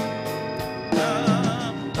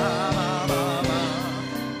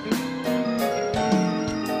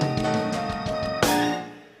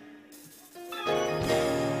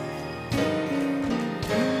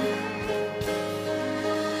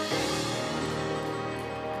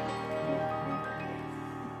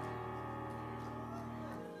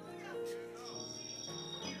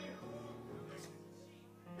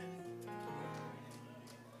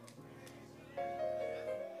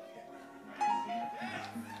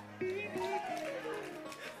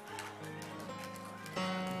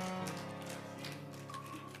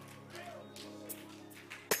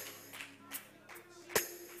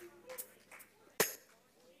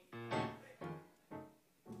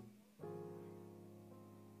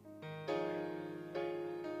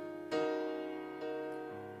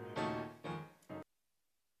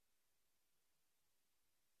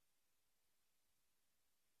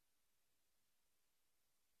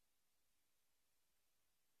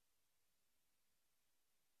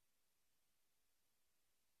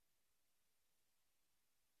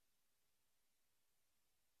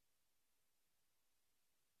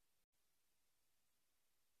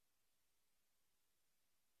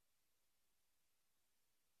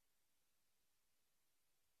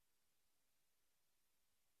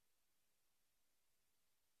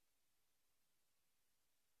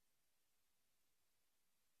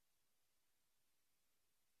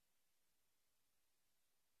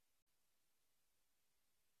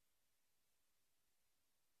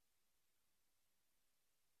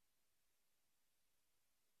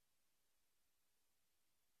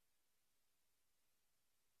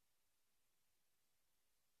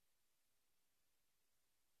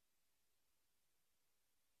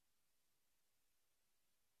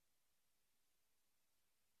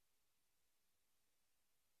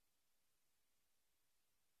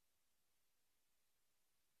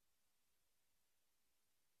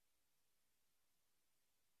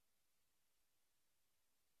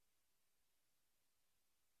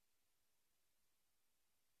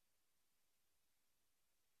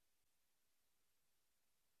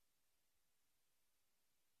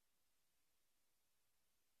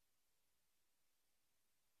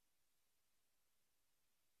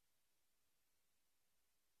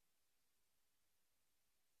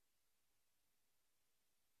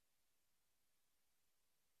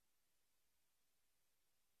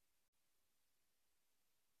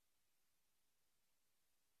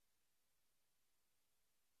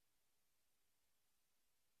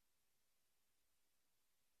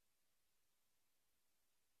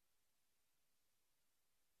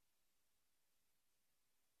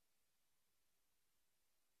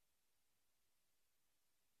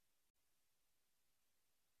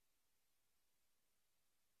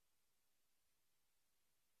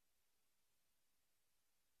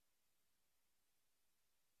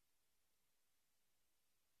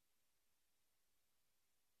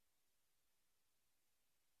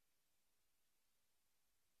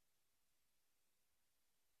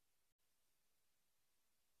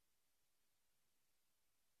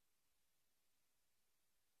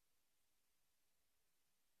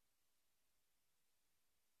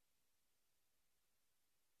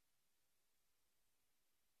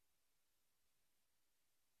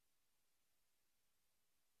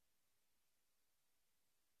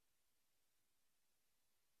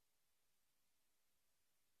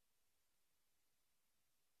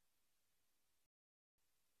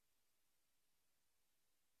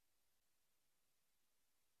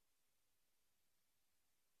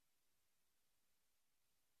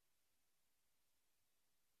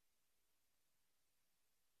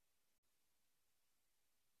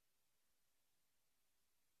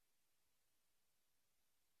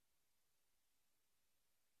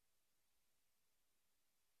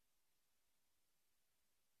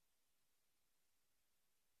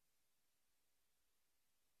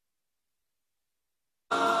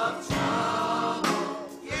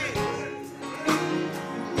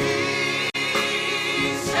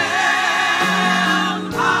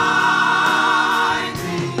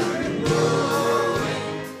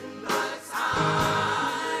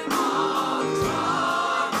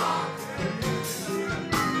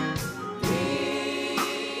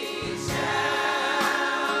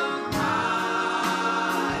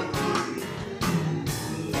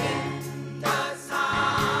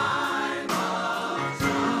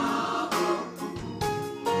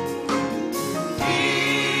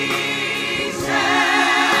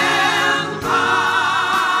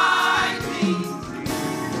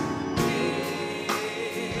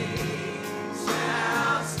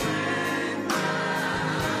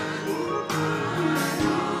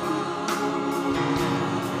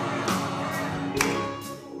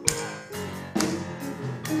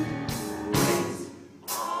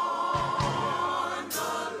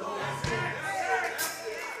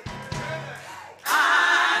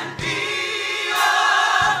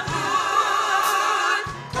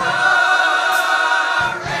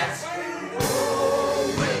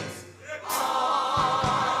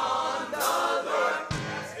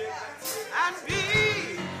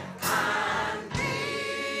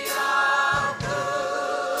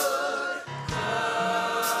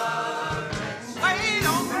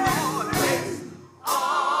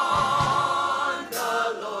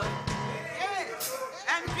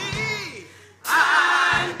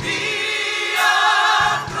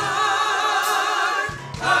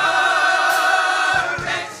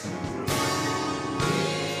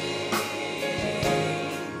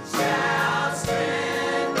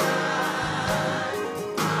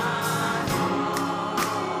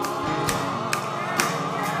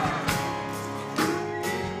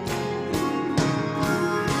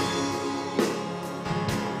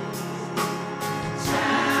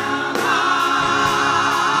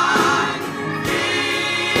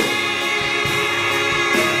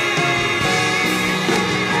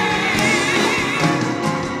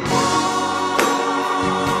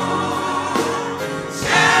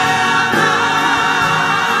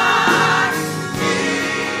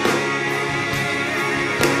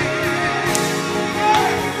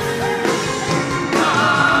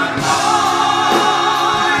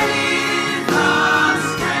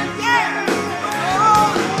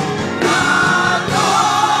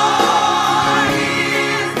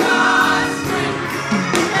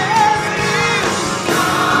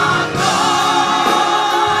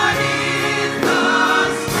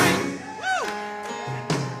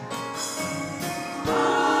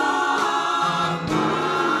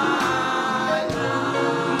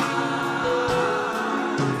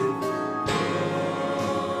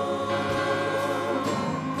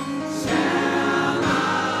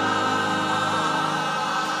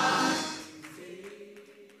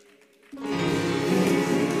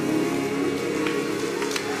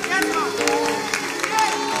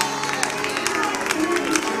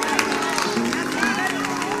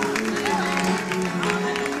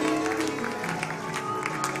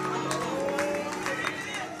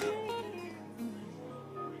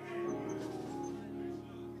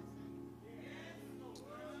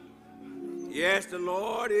 Yes, the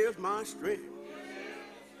Lord is my strength,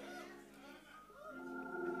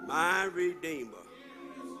 my Redeemer.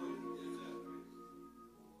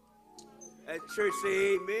 At church,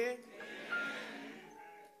 say amen.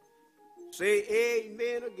 Say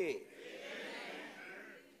amen again.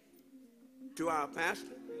 To our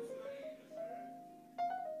pastor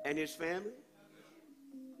and his family,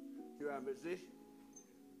 to our musicians,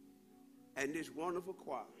 and this wonderful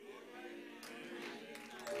choir.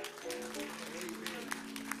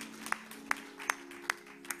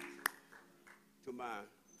 To my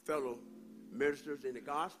fellow ministers in the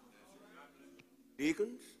gospel,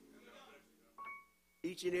 deacons,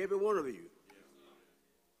 each and every one of you.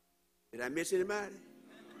 Did I miss anybody?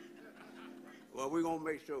 Well, we're going to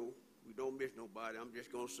make sure we don't miss nobody. I'm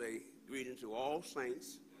just going to say greetings to all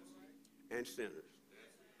saints and sinners,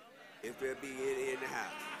 if there be any in the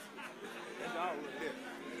house. That's all of it.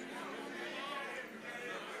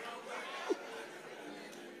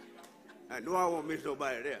 I know I won't miss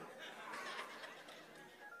nobody there.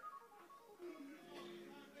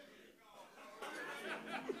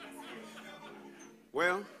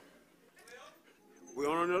 Well, we're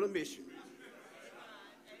on another mission.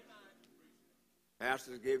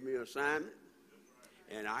 Pastors gave me an assignment,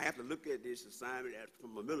 and I have to look at this assignment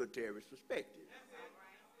from a military perspective.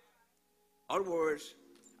 In other words,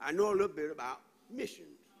 I know a little bit about missions.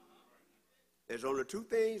 There's only two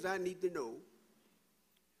things I need to know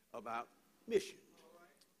about missions.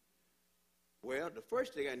 Well, the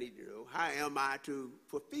first thing I need to know, how am I to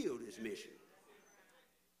fulfill this mission?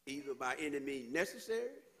 Either by any means necessary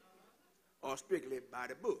or strictly by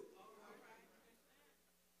the book.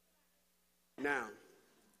 Now,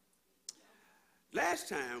 last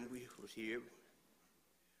time we was here,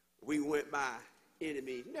 we went by any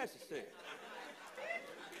means necessary.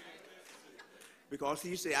 Because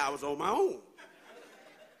he said I was on my own.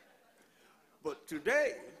 But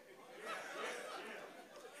today,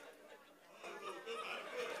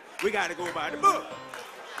 we got to go by the book.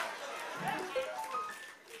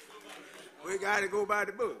 We got to go by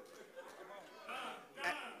the book.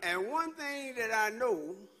 And one thing that I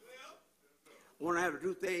know, when I have to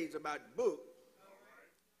do things about the book,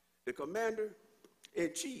 the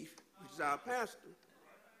commander-in-chief, which is our pastor,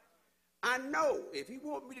 I know if he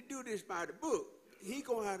wants me to do this by the book, he's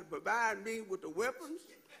going to have to provide me with the weapons,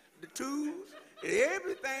 the tools, and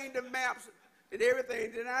everything, the maps, and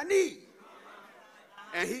everything that I need.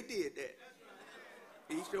 And he did that.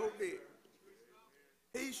 He sure did.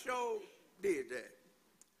 He sure did that.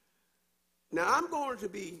 Now, I'm going to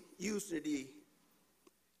be using the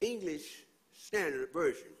English Standard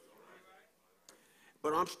Version.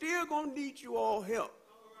 But I'm still going to need you all help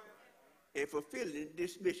in fulfilling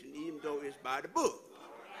this mission, even though it's by the book.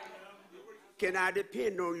 Can I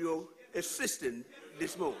depend on your assistance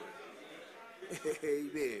this morning?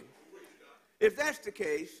 Amen. If that's the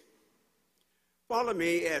case, follow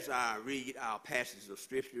me as I read our passage of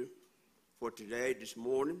Scripture for today, this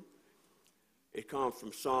morning. It comes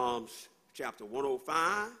from Psalms chapter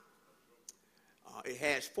 105. It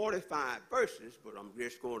has 45 verses, but I'm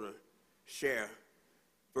just going to share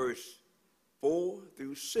verse 4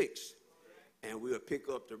 through 6, and we'll pick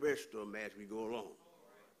up the rest of them as we go along.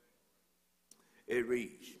 It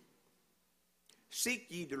reads, "Seek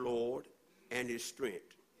ye the Lord and his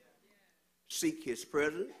strength. Seek his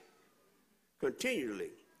presence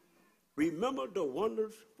continually. Remember the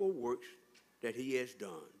wonderful works that he has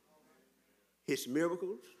done, his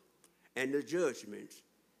miracles and the judgments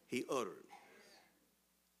he uttered.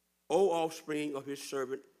 O offspring of his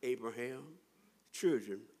servant Abraham,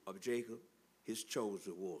 children of Jacob, his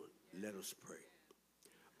chosen one." Let us pray.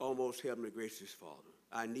 Oh, most heavenly gracious Father,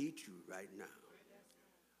 I need you right now.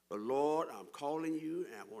 But Lord, I'm calling you,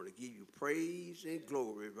 and I want to give you praise and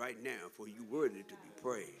glory right now, for you worthy to be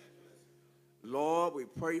praised. Lord, we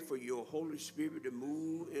pray for your Holy Spirit to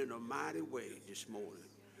move in a mighty way this morning.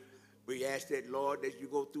 We ask that, Lord, that you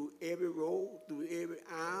go through every road, through every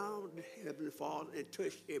aisle, Heavenly Father, and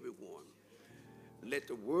touch everyone. Let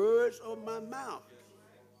the words of my mouth,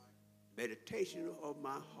 meditation of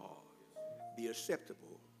my heart, be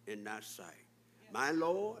acceptable in thy sight, my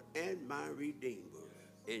Lord and my Redeemer.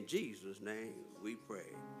 In Jesus' name we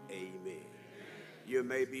pray. Amen. You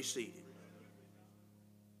may be seated.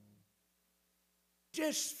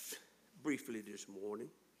 Just briefly this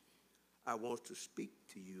morning, I want to speak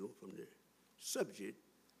to you from the subject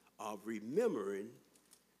of remembering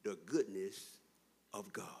the goodness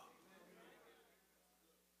of God.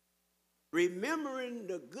 Remembering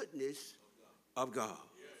the goodness of God.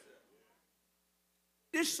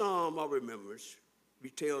 This psalm of remembrance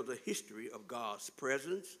retells the history of God's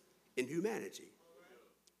presence in humanity,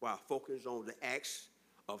 while focusing on the acts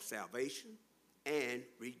of salvation and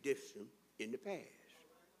redemption in the past.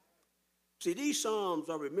 See, these Psalms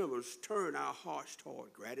of remembrance turn our hearts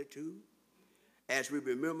toward gratitude as we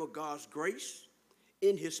remember God's grace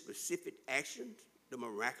in his specific actions, the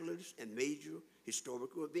miraculous and major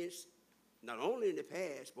historical events, not only in the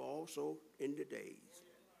past, but also in the days.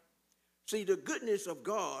 See, the goodness of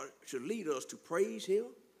God should lead us to praise him,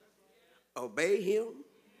 obey him,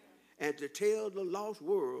 and to tell the lost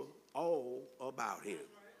world all about him.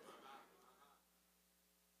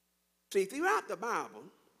 See, throughout the Bible,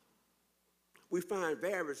 we find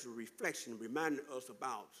various reflections reminding us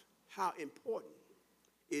about how important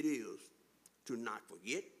it is to not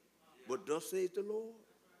forget what thus says the Lord,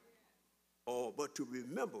 but to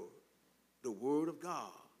remember the word of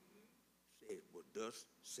God, says what thus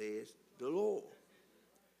says the Lord.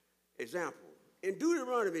 Example, in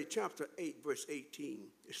Deuteronomy chapter 8, verse 18,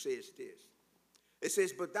 it says this. It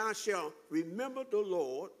says, but thou shalt remember the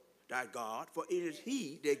Lord thy God, for it is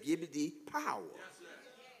he that giveth thee power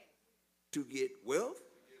to get wealth,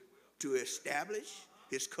 to establish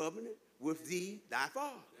his covenant with thee, thy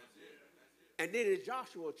father. And then in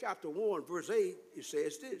Joshua chapter 1, verse 8, it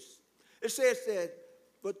says this. It says that,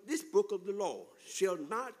 but this book of the law shall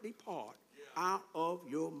not depart out of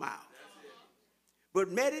your mouth, but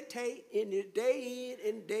meditate in it day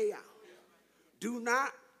in and day out. Do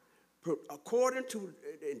not, according to,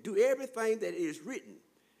 and do everything that is written.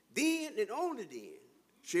 Then and only then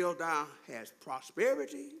shall thou have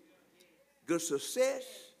prosperity, good success,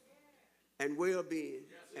 and well-being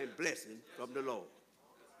and blessing from the Lord.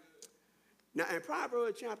 Now, in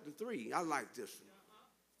Proverbs chapter 3, I like this one.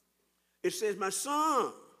 It says, my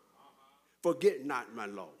son, forget not my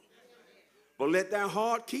law, but let thy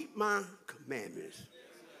heart keep my commandments.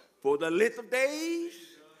 For the length of days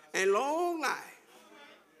and long life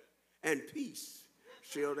and peace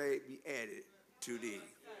shall they be added to thee.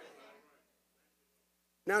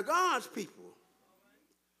 Now, God's people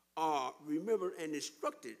are remembered and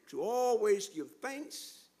instructed to always give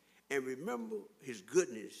thanks and remember his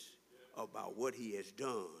goodness about what he has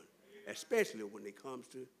done, especially when it comes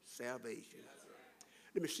to salvation.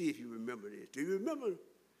 Let me see if you remember this. Do you remember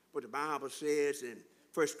what the Bible says in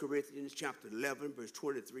 1 Corinthians chapter 11, verse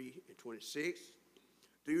 23 and 26?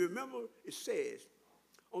 Do you remember it says,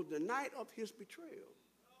 on the night of his betrayal,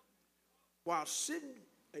 while sitting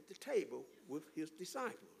at the table with his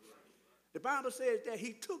disciples, the Bible says that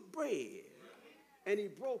he took bread and he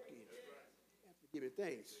broke it after giving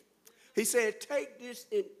thanks. He said, take this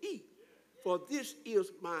and eat, for this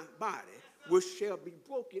is my body, which shall be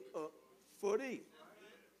broken up for thee.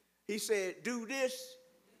 He said, do this,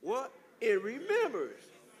 what? In remembrance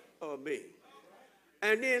of me.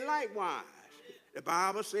 And then likewise, the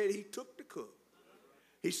Bible said he took the cup.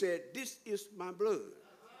 He said, this is my blood,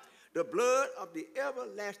 the blood of the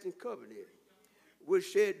everlasting covenant,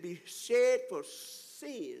 which shall be shed for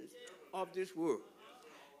sins of this world.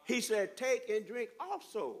 He said, take and drink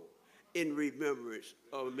also in remembrance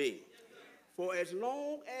of me. For as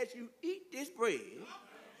long as you eat this bread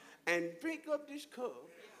and drink of this cup,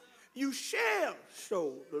 you shall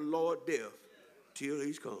show the Lord death till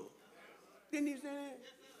he's come. Didn't he say that?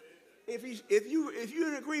 If you're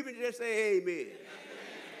in agreement, just say amen.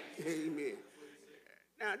 Amen.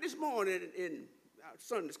 Now, this morning in our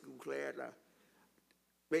Sunday school class, I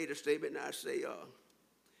made a statement, and I say,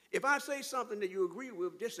 if I say something that you agree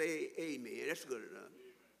with, just say amen. That's good enough.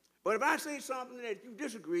 But if I say something that you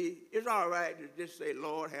disagree, it's all right to just say,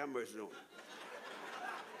 Lord, have mercy on me.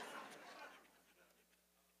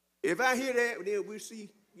 If I hear that, then we'll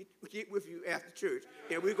get with you after church,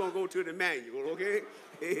 and we're going to go to the manual, okay?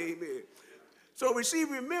 Amen. So we see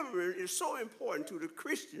remembering is so important to the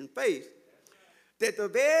Christian faith that the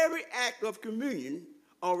very act of communion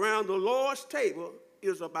around the Lord's table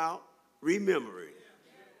is about remembering.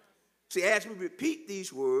 See, as we repeat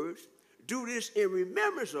these words, do this in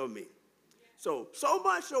remembrance of me. So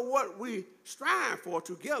much of what we strive for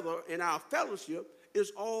together in our fellowship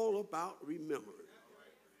is all about remembering.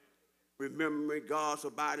 Remembering God's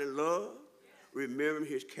abiding love, remembering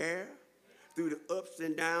his care through the ups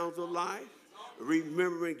and downs of life,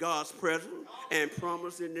 remembering God's presence and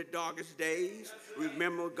promise in the darkest days,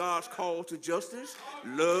 remember God's call to justice,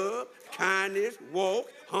 love, kindness, walk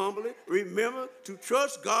humbly, remember to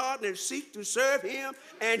trust God and seek to serve him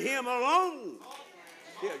and him alone.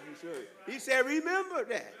 Yeah, you serve. He said, remember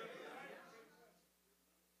that.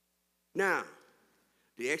 Now,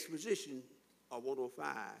 the exposition of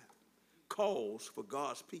 105 calls for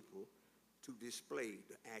God's people to display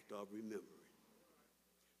the act of remembering,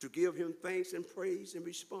 to give him thanks and praise in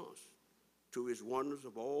response to his wonders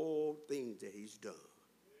of all things that he's done.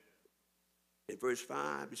 In verse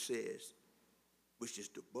 5, it says, which is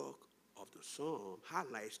the bulk of the psalm,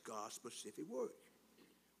 highlights God's specific work.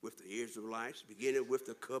 With the Israelites, beginning with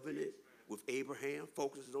the covenant with Abraham,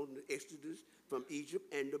 focuses on the exodus from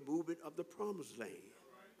Egypt and the movement of the promised land.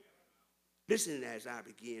 Listen as I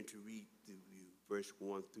begin to read through you, verse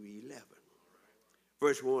 1 through 11.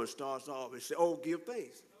 Verse 1 starts off and says, oh, give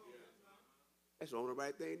thanks. That's the only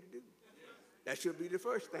right thing to do. That should be the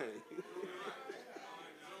first thing.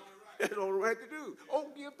 That's the only right to do. Oh,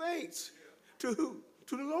 give thanks. To who?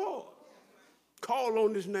 To the Lord. Call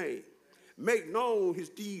on his name. Make known his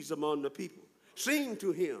deeds among the people. Sing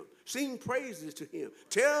to him. Sing praises to him.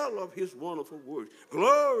 Tell of his wonderful works.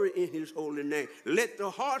 Glory in his holy name. Let the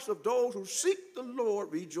hearts of those who seek the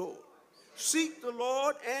Lord rejoice. Seek the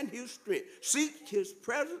Lord and his strength. Seek his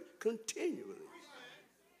presence continually.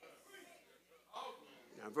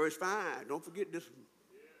 Now, verse 5, don't forget this one.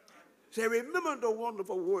 Say, remember the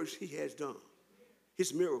wonderful works he has done,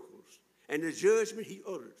 his miracles, and the judgment he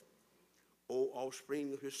uttered. O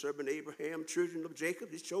offspring of his servant Abraham, children of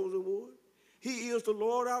Jacob, his chosen one. He is the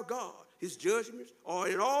Lord our God. His judgments are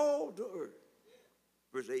in all the earth.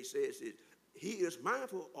 Verse 8 says, he is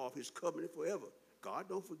mindful of his covenant forever. God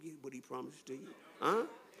don't forget what he promised to you.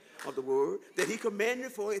 Of the word that he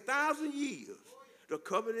commanded for 1,000 years. The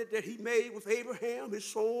covenant that he made with Abraham, his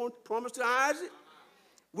son, promised to Isaac,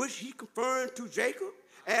 which he confirmed to Jacob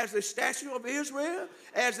as the statute of Israel,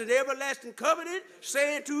 as an everlasting covenant,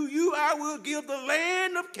 saying to you, I will give the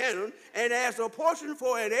land of Canaan, and as a portion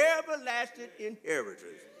for an everlasting inheritance.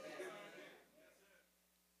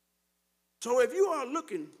 So if you are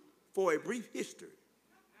looking for a brief history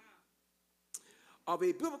of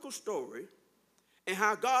a biblical story and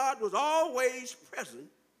how God was always present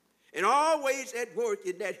and always at work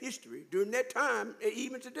in that history during that time, and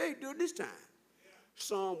even today during this time,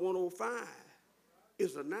 Psalm 105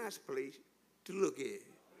 is a nice place to look at.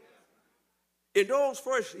 In those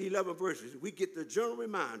first 11 verses, we get the general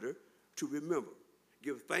reminder to remember,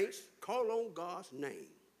 give thanks, call on God's name,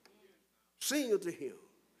 sing unto him,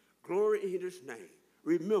 glory in his name.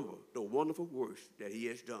 Remember the wonderful works that he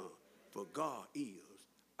has done, for God is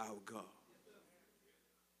our God.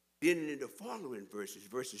 Then in the following verses,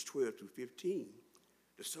 verses 12 through 15,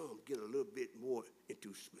 the psalm get a little bit more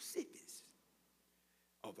into specifics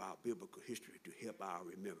of our biblical history to help our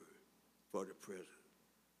remember for the present,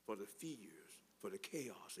 for the fears, for the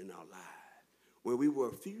chaos in our lives. When we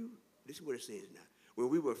were few, this is what it says now. When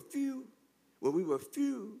we were few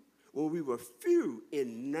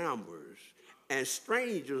in numbers and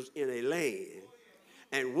strangers in a land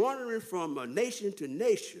and wandering from a nation to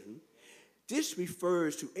nation, this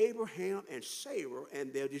refers to Abraham and Sarah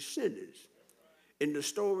and their descendants in the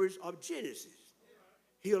stories of Genesis.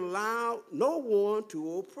 He allowed no one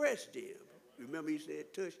to oppress them. Remember he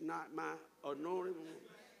said, touch not my anointed one.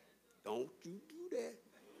 Don't you do that.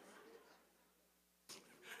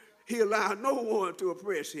 He allowed no one to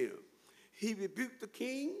oppress him. He rebuked the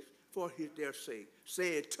kings for their sake,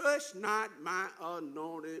 saying, touch not my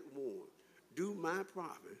anointed one. Do my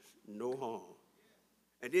prophets no harm.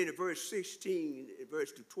 And then in verse 16, in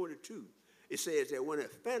verse 22, it says that when a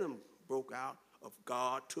famine broke out,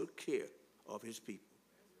 God took care of his people.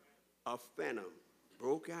 A famine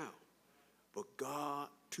broke out, but God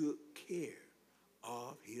took care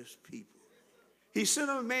of his people. He sent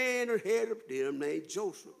a man ahead of them named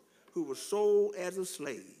Joseph, who was sold as a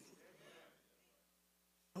slave.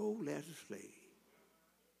 Sold as a slave.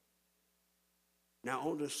 Now,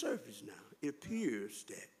 on the surface now, it appears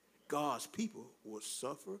that God's people will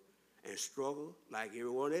suffer and struggle like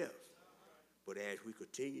everyone else. But as we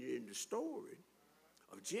continue in the story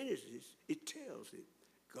of Genesis, it tells it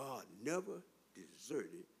God never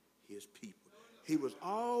deserted his people. He was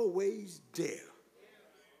always there.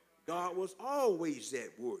 God was always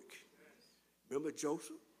at work. Remember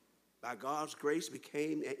Joseph, by God's grace,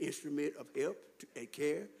 became an instrument of help and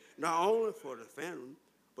care, not only for the family,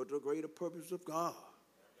 but the greater purpose of God.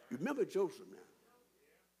 Remember Joseph now.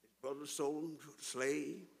 His brother sold him to a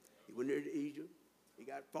slave. He went there to Egypt. He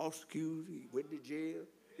got false accused. He went to jail.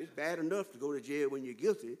 It's bad enough to go to jail when you're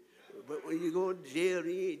guilty, but when you go to jail,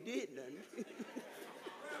 he ain't did nothing.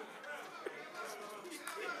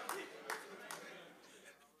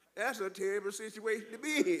 That's a terrible situation to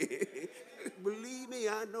be in. Believe me,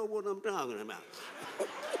 I know what I'm talking about.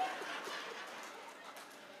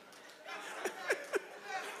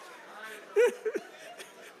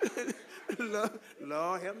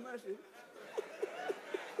 Lord have mercy.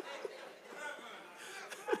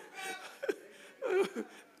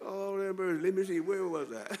 Oh, have mercy. Let me see, where was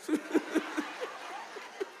I?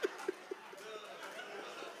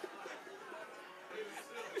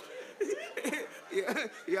 Yeah,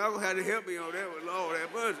 y'all gonna have to help me on that one, Lord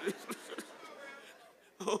have mercy.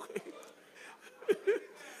 Okay.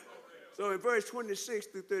 So in verse 26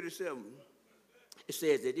 through 37, it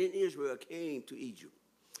says that then Israel came to Egypt,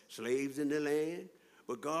 slaves in the land,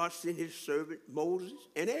 but God sent his servant Moses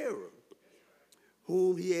and Aaron,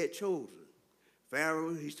 whom he had chosen.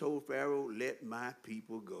 He told Pharaoh, let my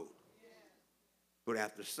people go. But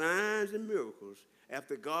after signs and miracles,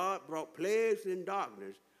 after God brought plagues and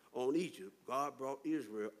darkness on Egypt, God brought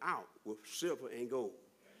Israel out with silver and gold.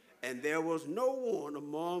 And there was no one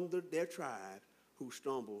among their tribe who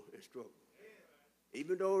stumbled and struggled.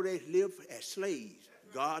 Even though they lived as slaves,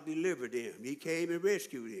 God delivered them. He came and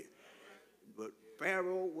rescued them. But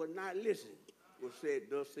Pharaoh would not listen. What said,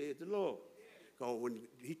 thus said the Lord. Because when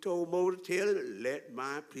he told Moses, tell him, let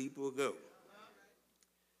my people go.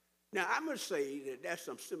 Now, I must say that that's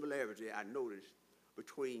some similarity I noticed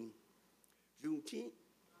between Juneteenth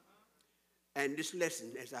and this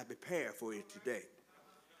lesson as I prepare for it today.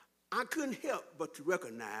 I couldn't help but to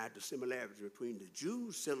recognize the similarity between the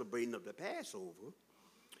Jews celebrating of the Passover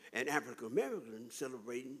and African Americans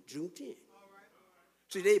celebrating Juneteenth.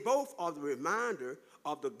 See, they both are the reminder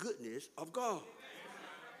of the goodness of God,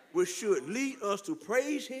 which should lead us to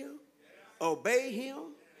praise him, obey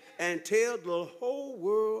him, and tell the whole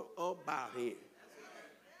world about him.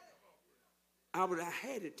 I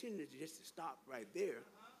had a tendency just to stop right there,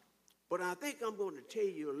 but I think I'm going to tell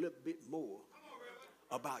you a little bit more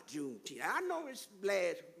about Juneteenth. I know it's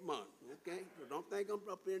last month, okay? So don't think I'm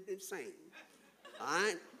up in insane, all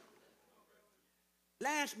right?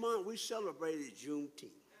 Last month, we celebrated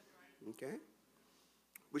Juneteenth, okay?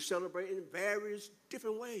 We celebrated in various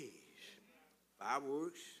different ways.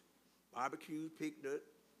 Fireworks, barbecues, picnic,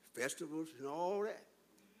 festivals, and all that.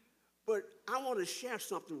 But I want to share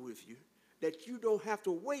something with you that you don't have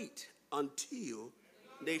to wait until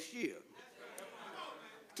next year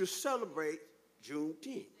to celebrate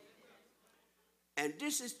Juneteenth. And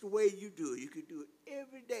this is the way you do it. You can do it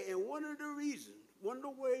every day. And one of the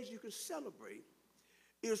ways you can celebrate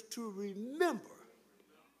is to remember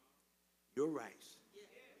your rights.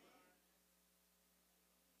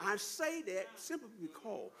 I say that simply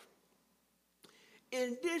because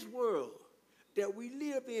in this world that we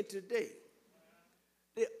live in today,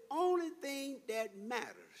 the only thing that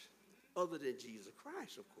matters, other than Jesus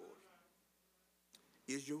Christ, of course,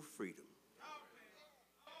 is your freedom.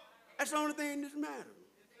 That's the only thing that matters.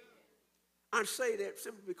 I say that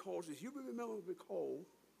simply because, as you recall,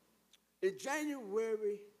 in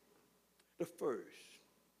January the 1st,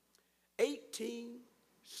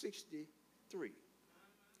 1863,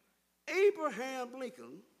 Abraham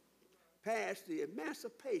Lincoln passed the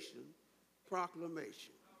Emancipation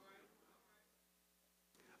Proclamation.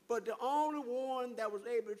 But the only one that was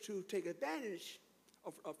able to take advantage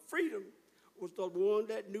of freedom was the one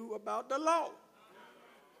that knew about the law.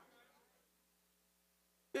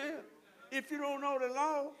 Yeah. If you don't know the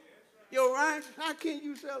law, your rights, how can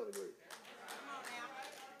you celebrate?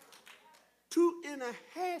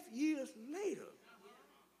 2.5 years later,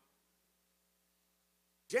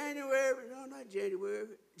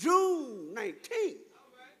 June 19th,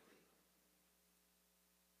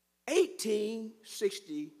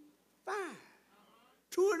 1865,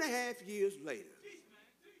 2.5 years later,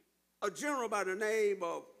 a general by the name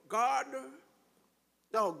of Gordon,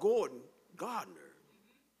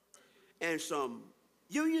 and some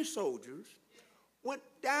Union soldiers went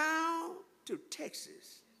down to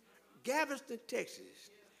Texas, Galveston,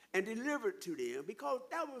 Texas, and delivered to them because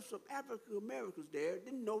there was some African Americans there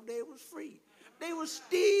didn't know they was free. They were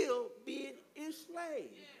still being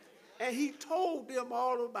enslaved. And he told them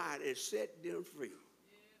all about it and set them free.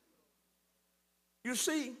 You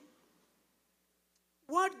see,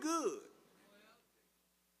 what good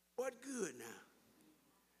now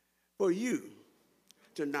for you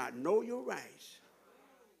to not know your rights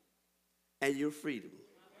and your freedom?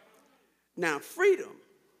 Now, freedom,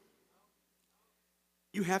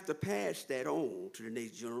 you have to pass that on to the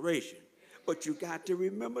next generation. But you got to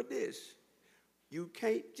remember this. You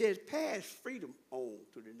can't just pass freedom on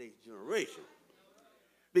to the next generation.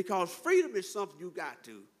 Because freedom is something you got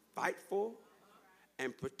to fight for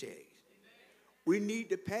and protect. We need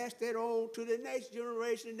to pass that on to the next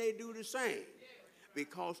generation, they do the same.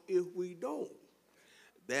 Because if we don't,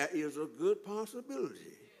 there is a good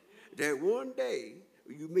possibility that one day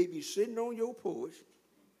you may be sitting on your porch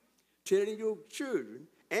telling your children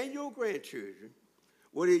and your grandchildren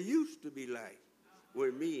what it used to be like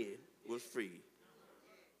when men was free.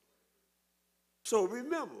 So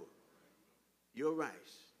remember your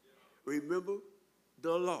rights. Remember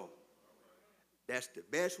the law. That's the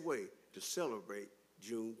best way to celebrate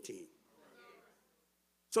Juneteenth.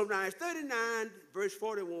 So now, 39, verse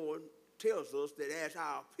 41 tells us that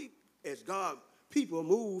as God people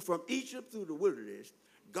moved from Egypt through the wilderness,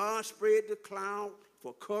 God spread the cloud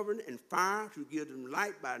for covering and fire to give them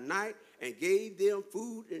light by night and gave them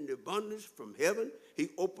food in abundance from heaven. He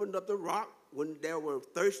opened up the rock when they were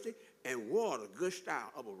thirsty, and water gushed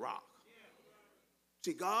out of a rock.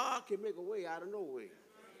 See, God can make a way out of no way.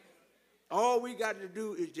 All we got to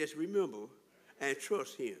do is just remember and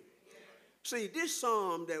trust him. See, this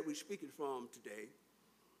psalm that we're speaking from today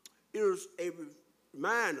is a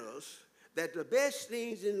remind us that the best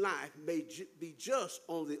things in life may be just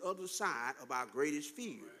on the other side of our greatest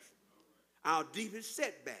fears, our deepest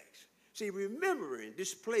setbacks. See, remembering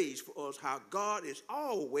displays for us how God is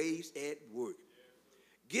always at work.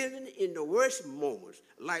 Given in the worst moments,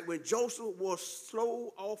 like when Joseph was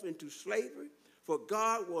sold off into slavery, for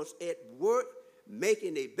God was at work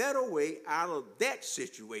making a better way out of that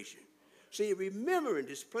situation. See, remembering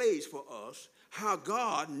displays for us how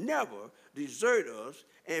God never deserts us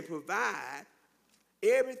and provides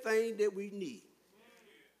everything that we need.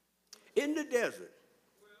 In the desert,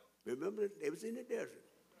 remember, they was in the desert.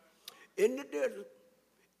 In the desert,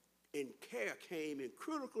 and care came in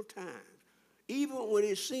critical times. Even when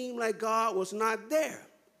it seemed like God was not there,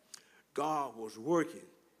 God was working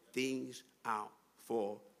things out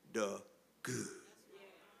for the good.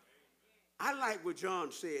 I like what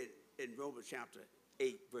John said in Romans chapter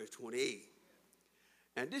 8, verse 28.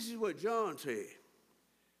 And this is what John said.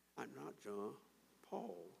 I'm not John,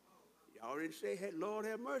 Paul. Y'all didn't say, hey, Lord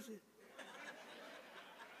have mercy.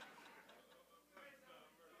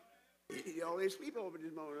 Y'all ain't sleep over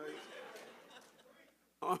this morning, right?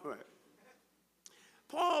 All right.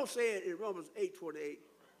 Paul said in Romans 8:28,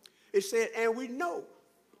 it said, and we know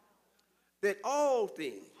that all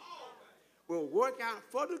things will work out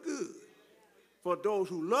for the good for those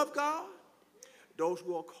who love God, those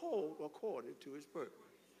who are called according to his purpose.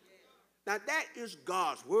 Now that is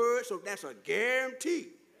God's word, so that's a guarantee.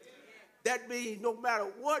 That means no matter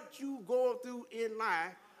what you go through in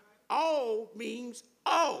life, all means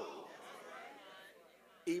all.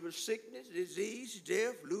 Even sickness, disease,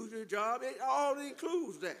 death, losing a job, it all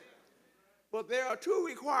includes that. But there are two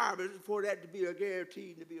requirements for that to be a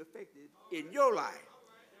guarantee to be effective in your life.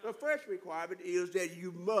 The first requirement is that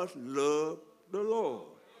you must love the Lord.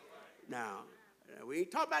 Now, we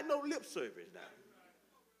ain't talking about no lip service now.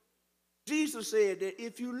 Jesus said that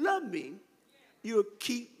if you love me, you'll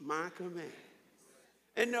keep my command.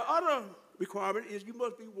 And the other requirement is you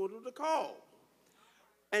must be one of the called.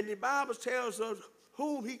 And the Bible tells us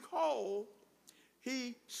whom he called,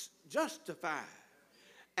 he justified.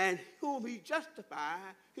 And whom he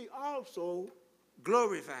justified, he also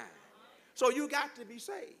glorified. So you got to be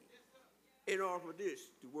saved in order for this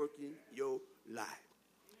to work in your life.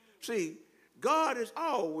 See, God is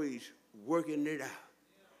always working it out.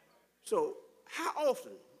 So how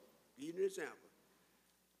often, give you an example,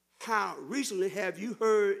 how recently have you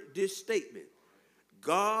heard this statement?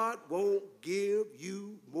 God won't give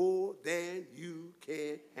you more than you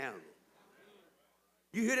can handle.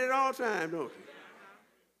 You hear that all the time, don't you?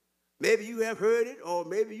 Maybe you have heard it, or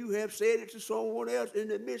maybe you have said it to someone else in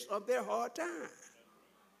the midst of their hard time.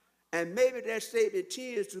 And maybe that statement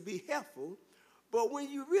tends to be helpful, but when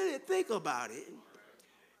you really think about it,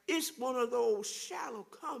 it's one of those shallow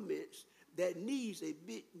comments that needs a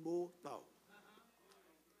bit more thought.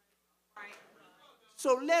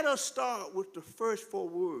 So let us start with the first four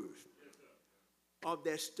words of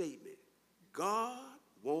that statement. God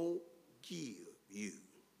won't give you.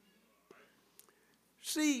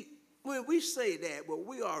 See, when we say that, what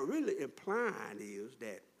we are really implying is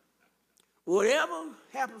that whatever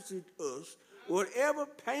happens to us, whatever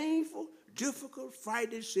painful, difficult,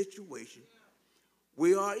 frightening situation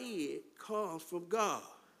we are in comes from God.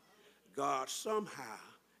 God somehow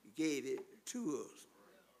gave it to us.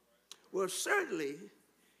 Well, certainly,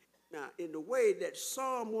 now, in the way that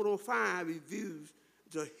Psalm 105 reviews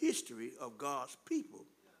the history of God's people,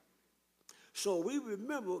 so we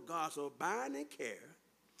remember God's abiding care.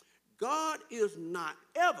 God is not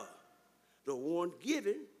ever the one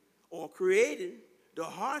giving or creating the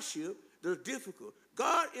hardship, the difficult.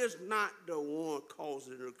 God is not the one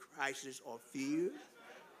causing the crisis or fear.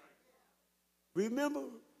 Remember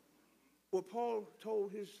what Paul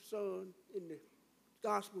told his son in the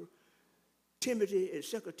gospel, Timothy, in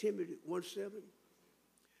 2 Timothy 1:7?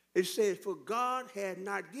 It says, for God had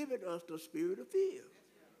not given us the spirit of fear,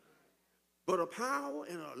 but a power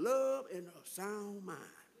and a love and a sound mind.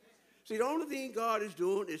 See, the only thing God is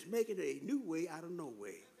doing is making a new way out of no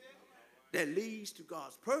way that leads to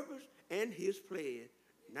God's purpose and his plan.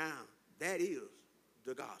 Now, that is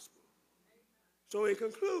the gospel. So in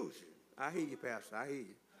conclusion, I hear you, Pastor, I hear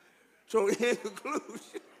you. So in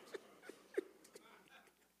conclusion,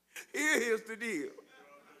 here's the deal.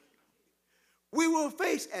 We will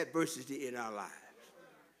face adversity in our lives.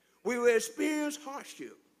 We will experience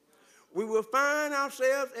hardship. We will find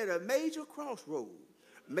ourselves at a major crossroad,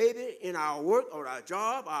 maybe in our work or our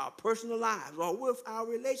job, our personal lives, or with our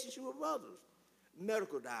relationship with others,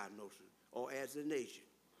 medical diagnosis, or as a nation.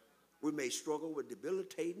 We may struggle with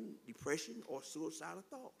debilitating depression or suicidal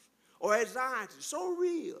thoughts, or anxiety so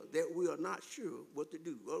real that we are not sure what to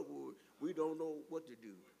do. In other words, we don't know what to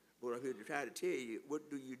do. But I'm here to try to tell you, what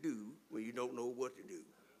do you do when you don't know what to do?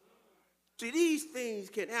 See, these things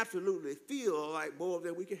can absolutely feel like more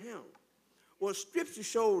than we can handle. What Scripture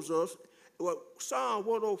shows us, what Psalm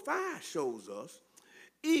 105 shows us,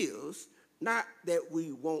 is not that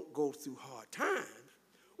we won't go through hard times.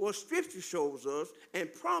 What Scripture shows us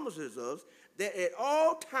and promises us that at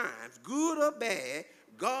all times, good or bad,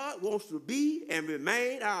 God wants to be and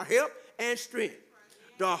remain our help and strength.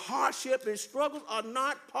 The hardship and struggles are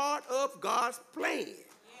not part of God's plan.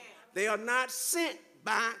 They are not sent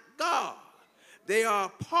by God. They are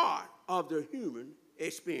part of the human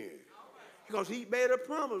experience. Because he made a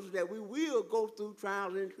promise that we will go through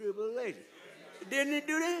trials and tribulations. Didn't he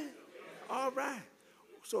do that? All right.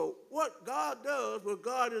 So what God does, what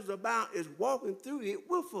God is about, is walking through it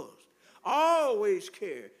with us. Always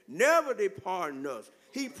care, never departing us.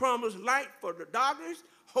 He promised light for the darkness,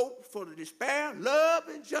 hope for the despair, love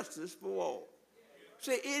and justice for all.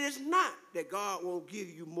 See, it is not that God won't give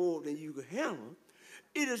you more than you can handle.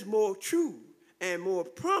 It is more true and more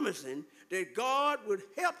promising that God would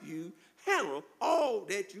help you handle all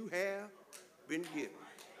that you have been given.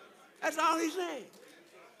 That's all he's saying.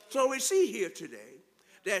 So we see here today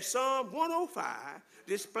that Psalm 105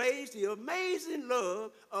 displays the amazing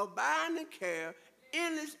love, abiding care,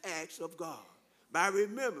 endless acts of God. By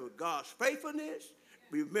remembering God's faithfulness,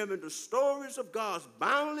 remembering the stories of God's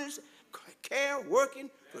boundless care working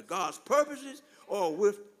for God's purposes, or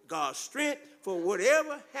with God's strength for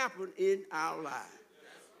whatever happened in our lives.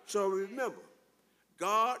 So remember,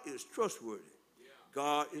 God is trustworthy.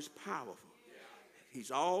 God is powerful.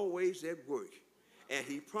 He's always at work. And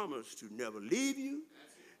he promised to never leave you.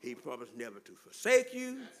 He promised never to forsake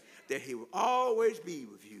you. That he will always be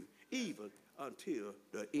with you, even until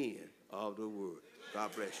the end of the world. God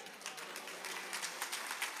bless you.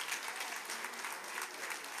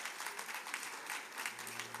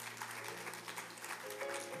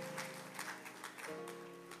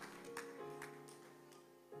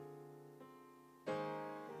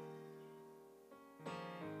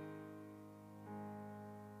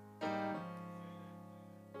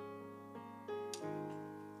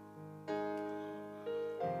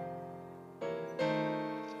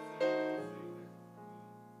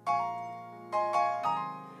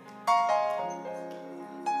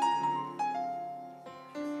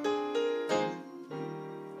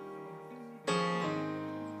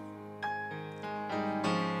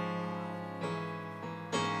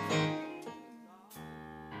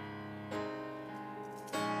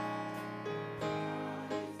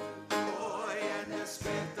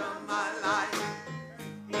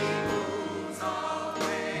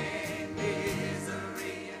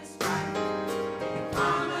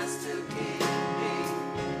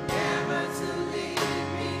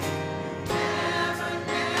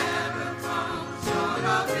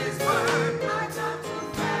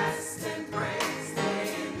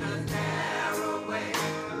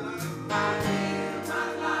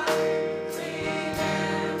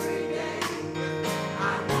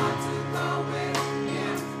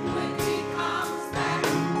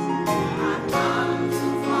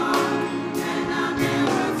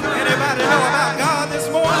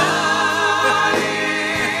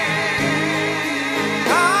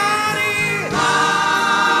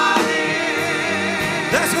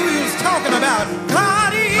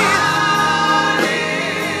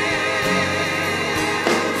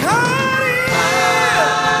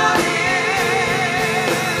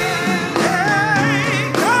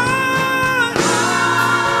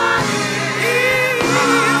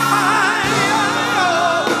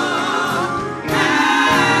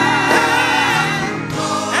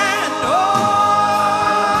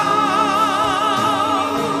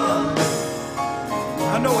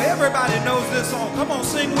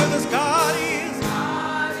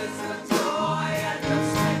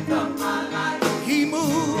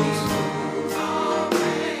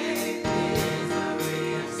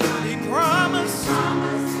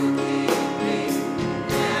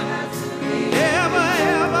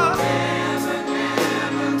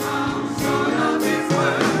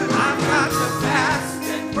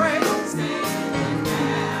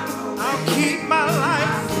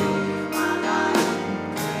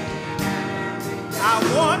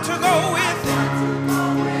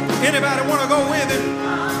 Anybody want to go with him?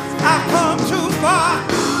 I've come too far,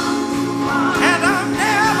 and I've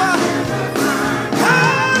never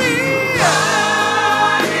heard it.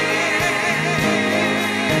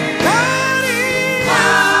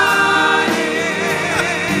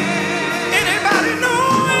 Anybody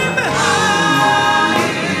know him?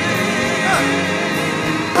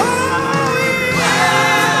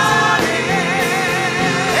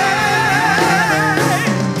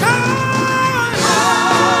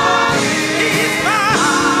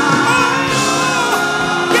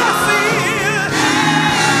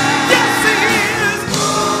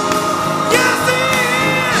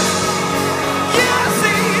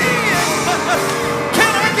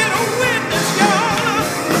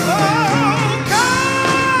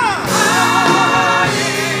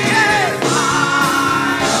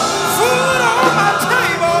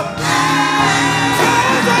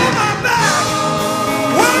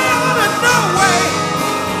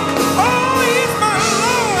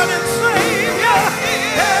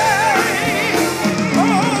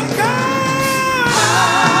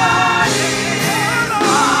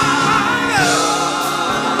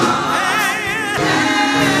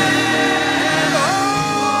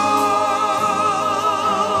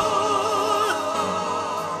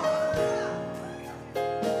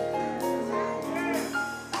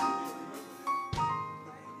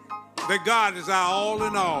 That God is our all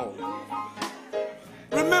in all.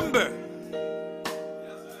 Remember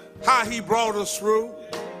how he brought us through.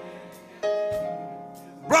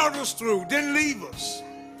 Brought us through, didn't leave us.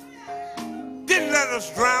 Didn't let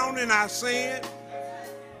us drown in our sin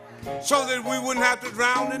so that we wouldn't have to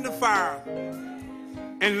drown in the fire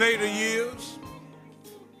in later years.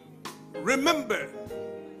 Remember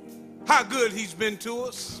how good he's been to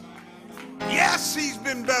us. Yes, he's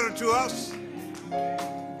been better to us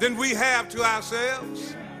than we have to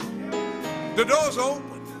ourselves. The door's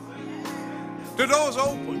open. The door's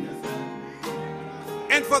open.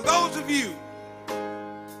 And for those of you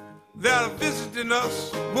that are visiting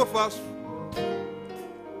us, with us,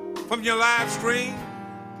 from your live stream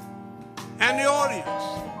and the audience,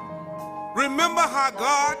 remember how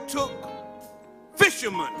God took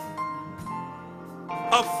fishermen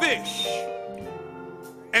of fish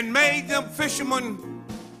and made them fishermen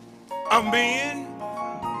of men.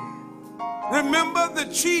 Remember the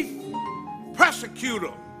chief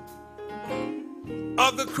persecutor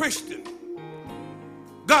of the Christian.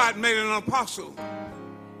 God made an apostle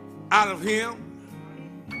out of him.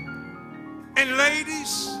 And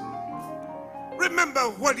ladies, remember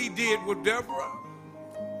what he did with Deborah.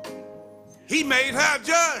 He made her a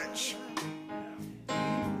judge.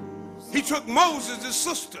 He took Moses'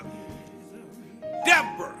 sister,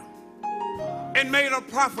 Deborah, and made a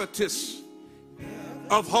prophetess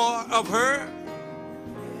of her.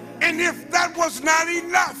 And if that was not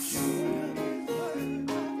enough,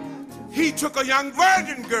 he took a young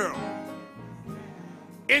virgin girl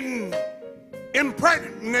and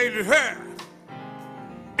impregnated her,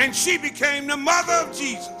 and she became the mother of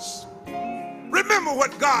Jesus. Remember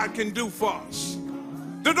what God can do for us.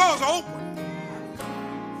 The doors are open.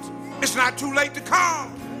 It's not too late to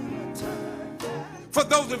come. For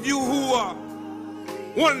those of you who are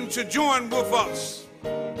wanting to join with us,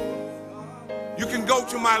 you can go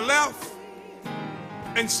to my left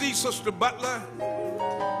and see Sister Butler.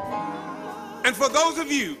 And for those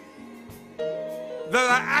of you that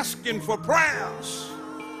are asking for prayers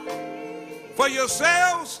for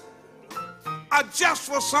yourselves or just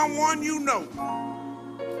for someone you know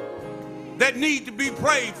that need to be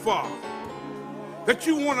prayed for, that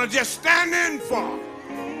you want to just stand in for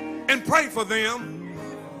and pray for them,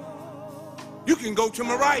 you can go to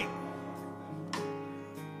my right.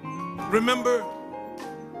 Remember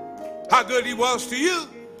how good he was to you.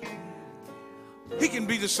 He can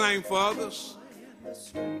be the same for others.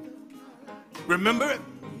 Remember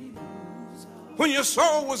when your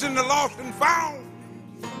soul was in the lost and found,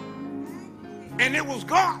 and it was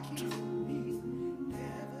God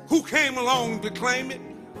who came along to claim it.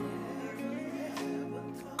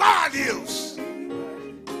 God is.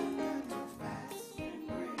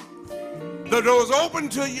 The door's open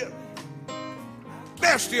to you.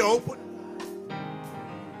 They're still open.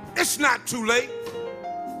 It's not too late.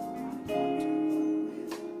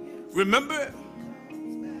 Remember,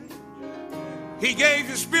 he gave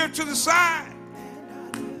his spirit to the side,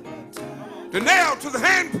 the nail to the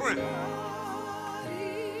handprint.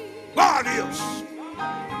 God is.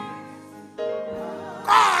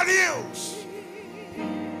 God is.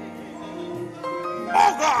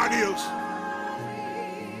 Oh, God is.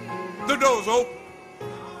 The door's open.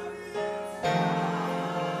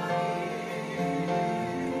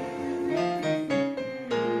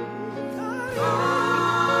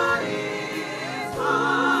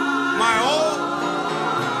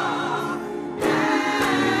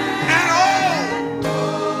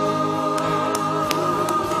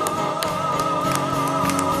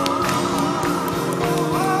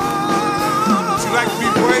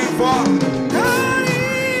 for? God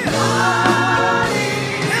is.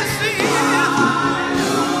 Yes, He is.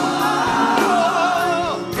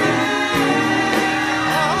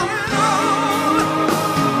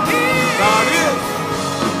 God is.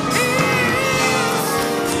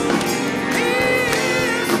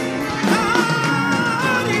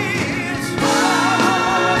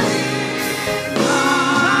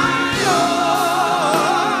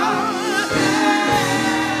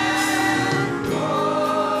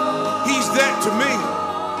 He's that to me.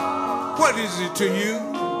 What is it to you?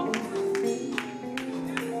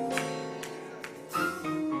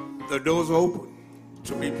 The door's open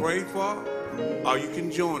to be prayed for, or you can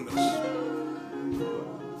join us.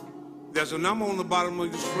 There's a number on the bottom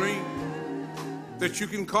of the screen that you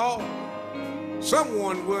can call.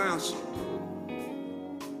 Someone will answer.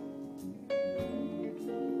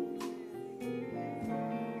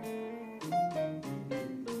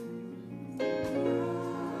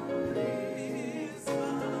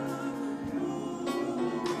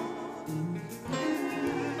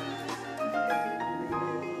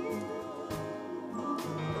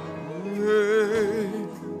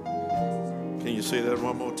 Can you say that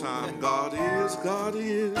one more time? God is,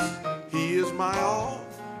 He is my all.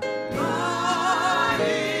 God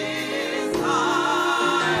is my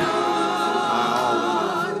all.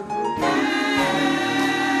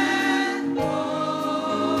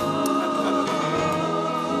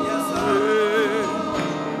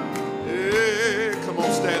 Hey, come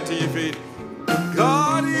on, stand to your feet.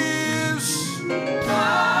 God is.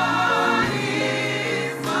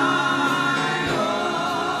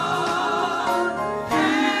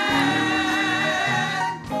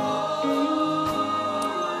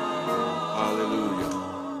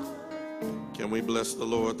 We bless the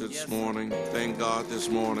Lord this morning. Thank God this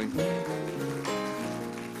morning.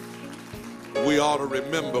 We ought to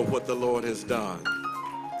remember what the Lord has done.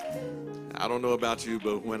 I don't know about you,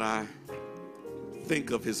 but when I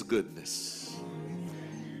think of His goodness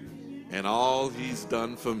and all He's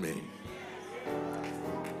done for me,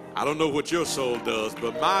 I don't know what your soul does,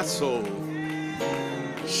 but my soul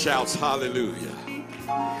shouts hallelujah.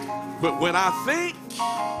 But when I think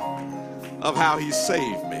of how He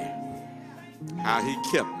saved me, how He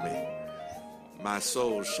kept me, my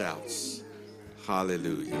soul shouts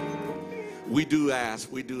hallelujah. We do ask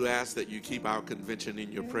that you keep our convention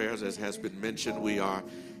in your prayers. As has been mentioned, we are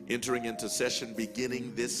entering into session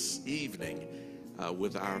beginning this evening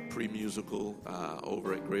with our pre-musical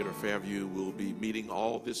over at Greater Fairview. We'll be meeting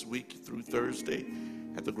all this week through Thursday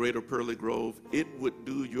at the Greater Pearly Grove. It would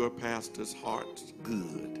do your pastor's heart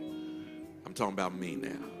good. I'm talking about me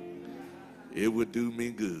now. It would do me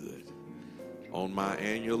good. On my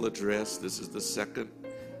annual address, this is the second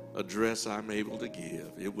address I'm able to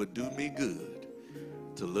give. It would do me good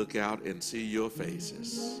to look out and see your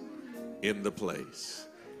faces in the place.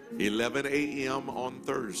 11 a.m. on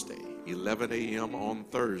Thursday. 11 a.m. on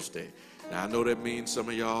Thursday. Now, I know that means some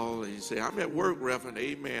of y'all, you say, I'm at work, Reverend.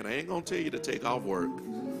 Amen. I ain't going to tell you to take off work.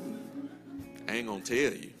 I ain't going to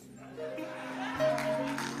tell you.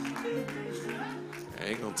 I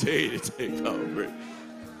ain't going to tell you to take off work.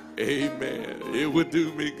 Amen. It would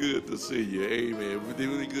do me good to see you. Amen. It would do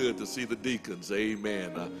me good to see the deacons.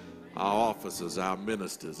 Amen. Our officers, our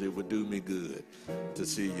ministers. It would do me good to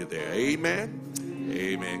see you there. Amen.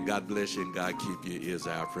 Amen. God bless you and God keep you is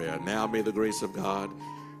our prayer. Now may the grace of God,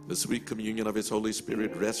 the sweet communion of His Holy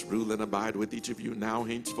Spirit rest, rule, and abide with each of you now,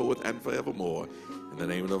 henceforth, and forevermore. In the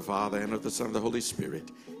name of the Father, and of the Son, and of the Holy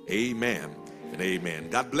Spirit. Amen and amen.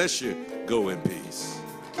 God bless you. Go in peace.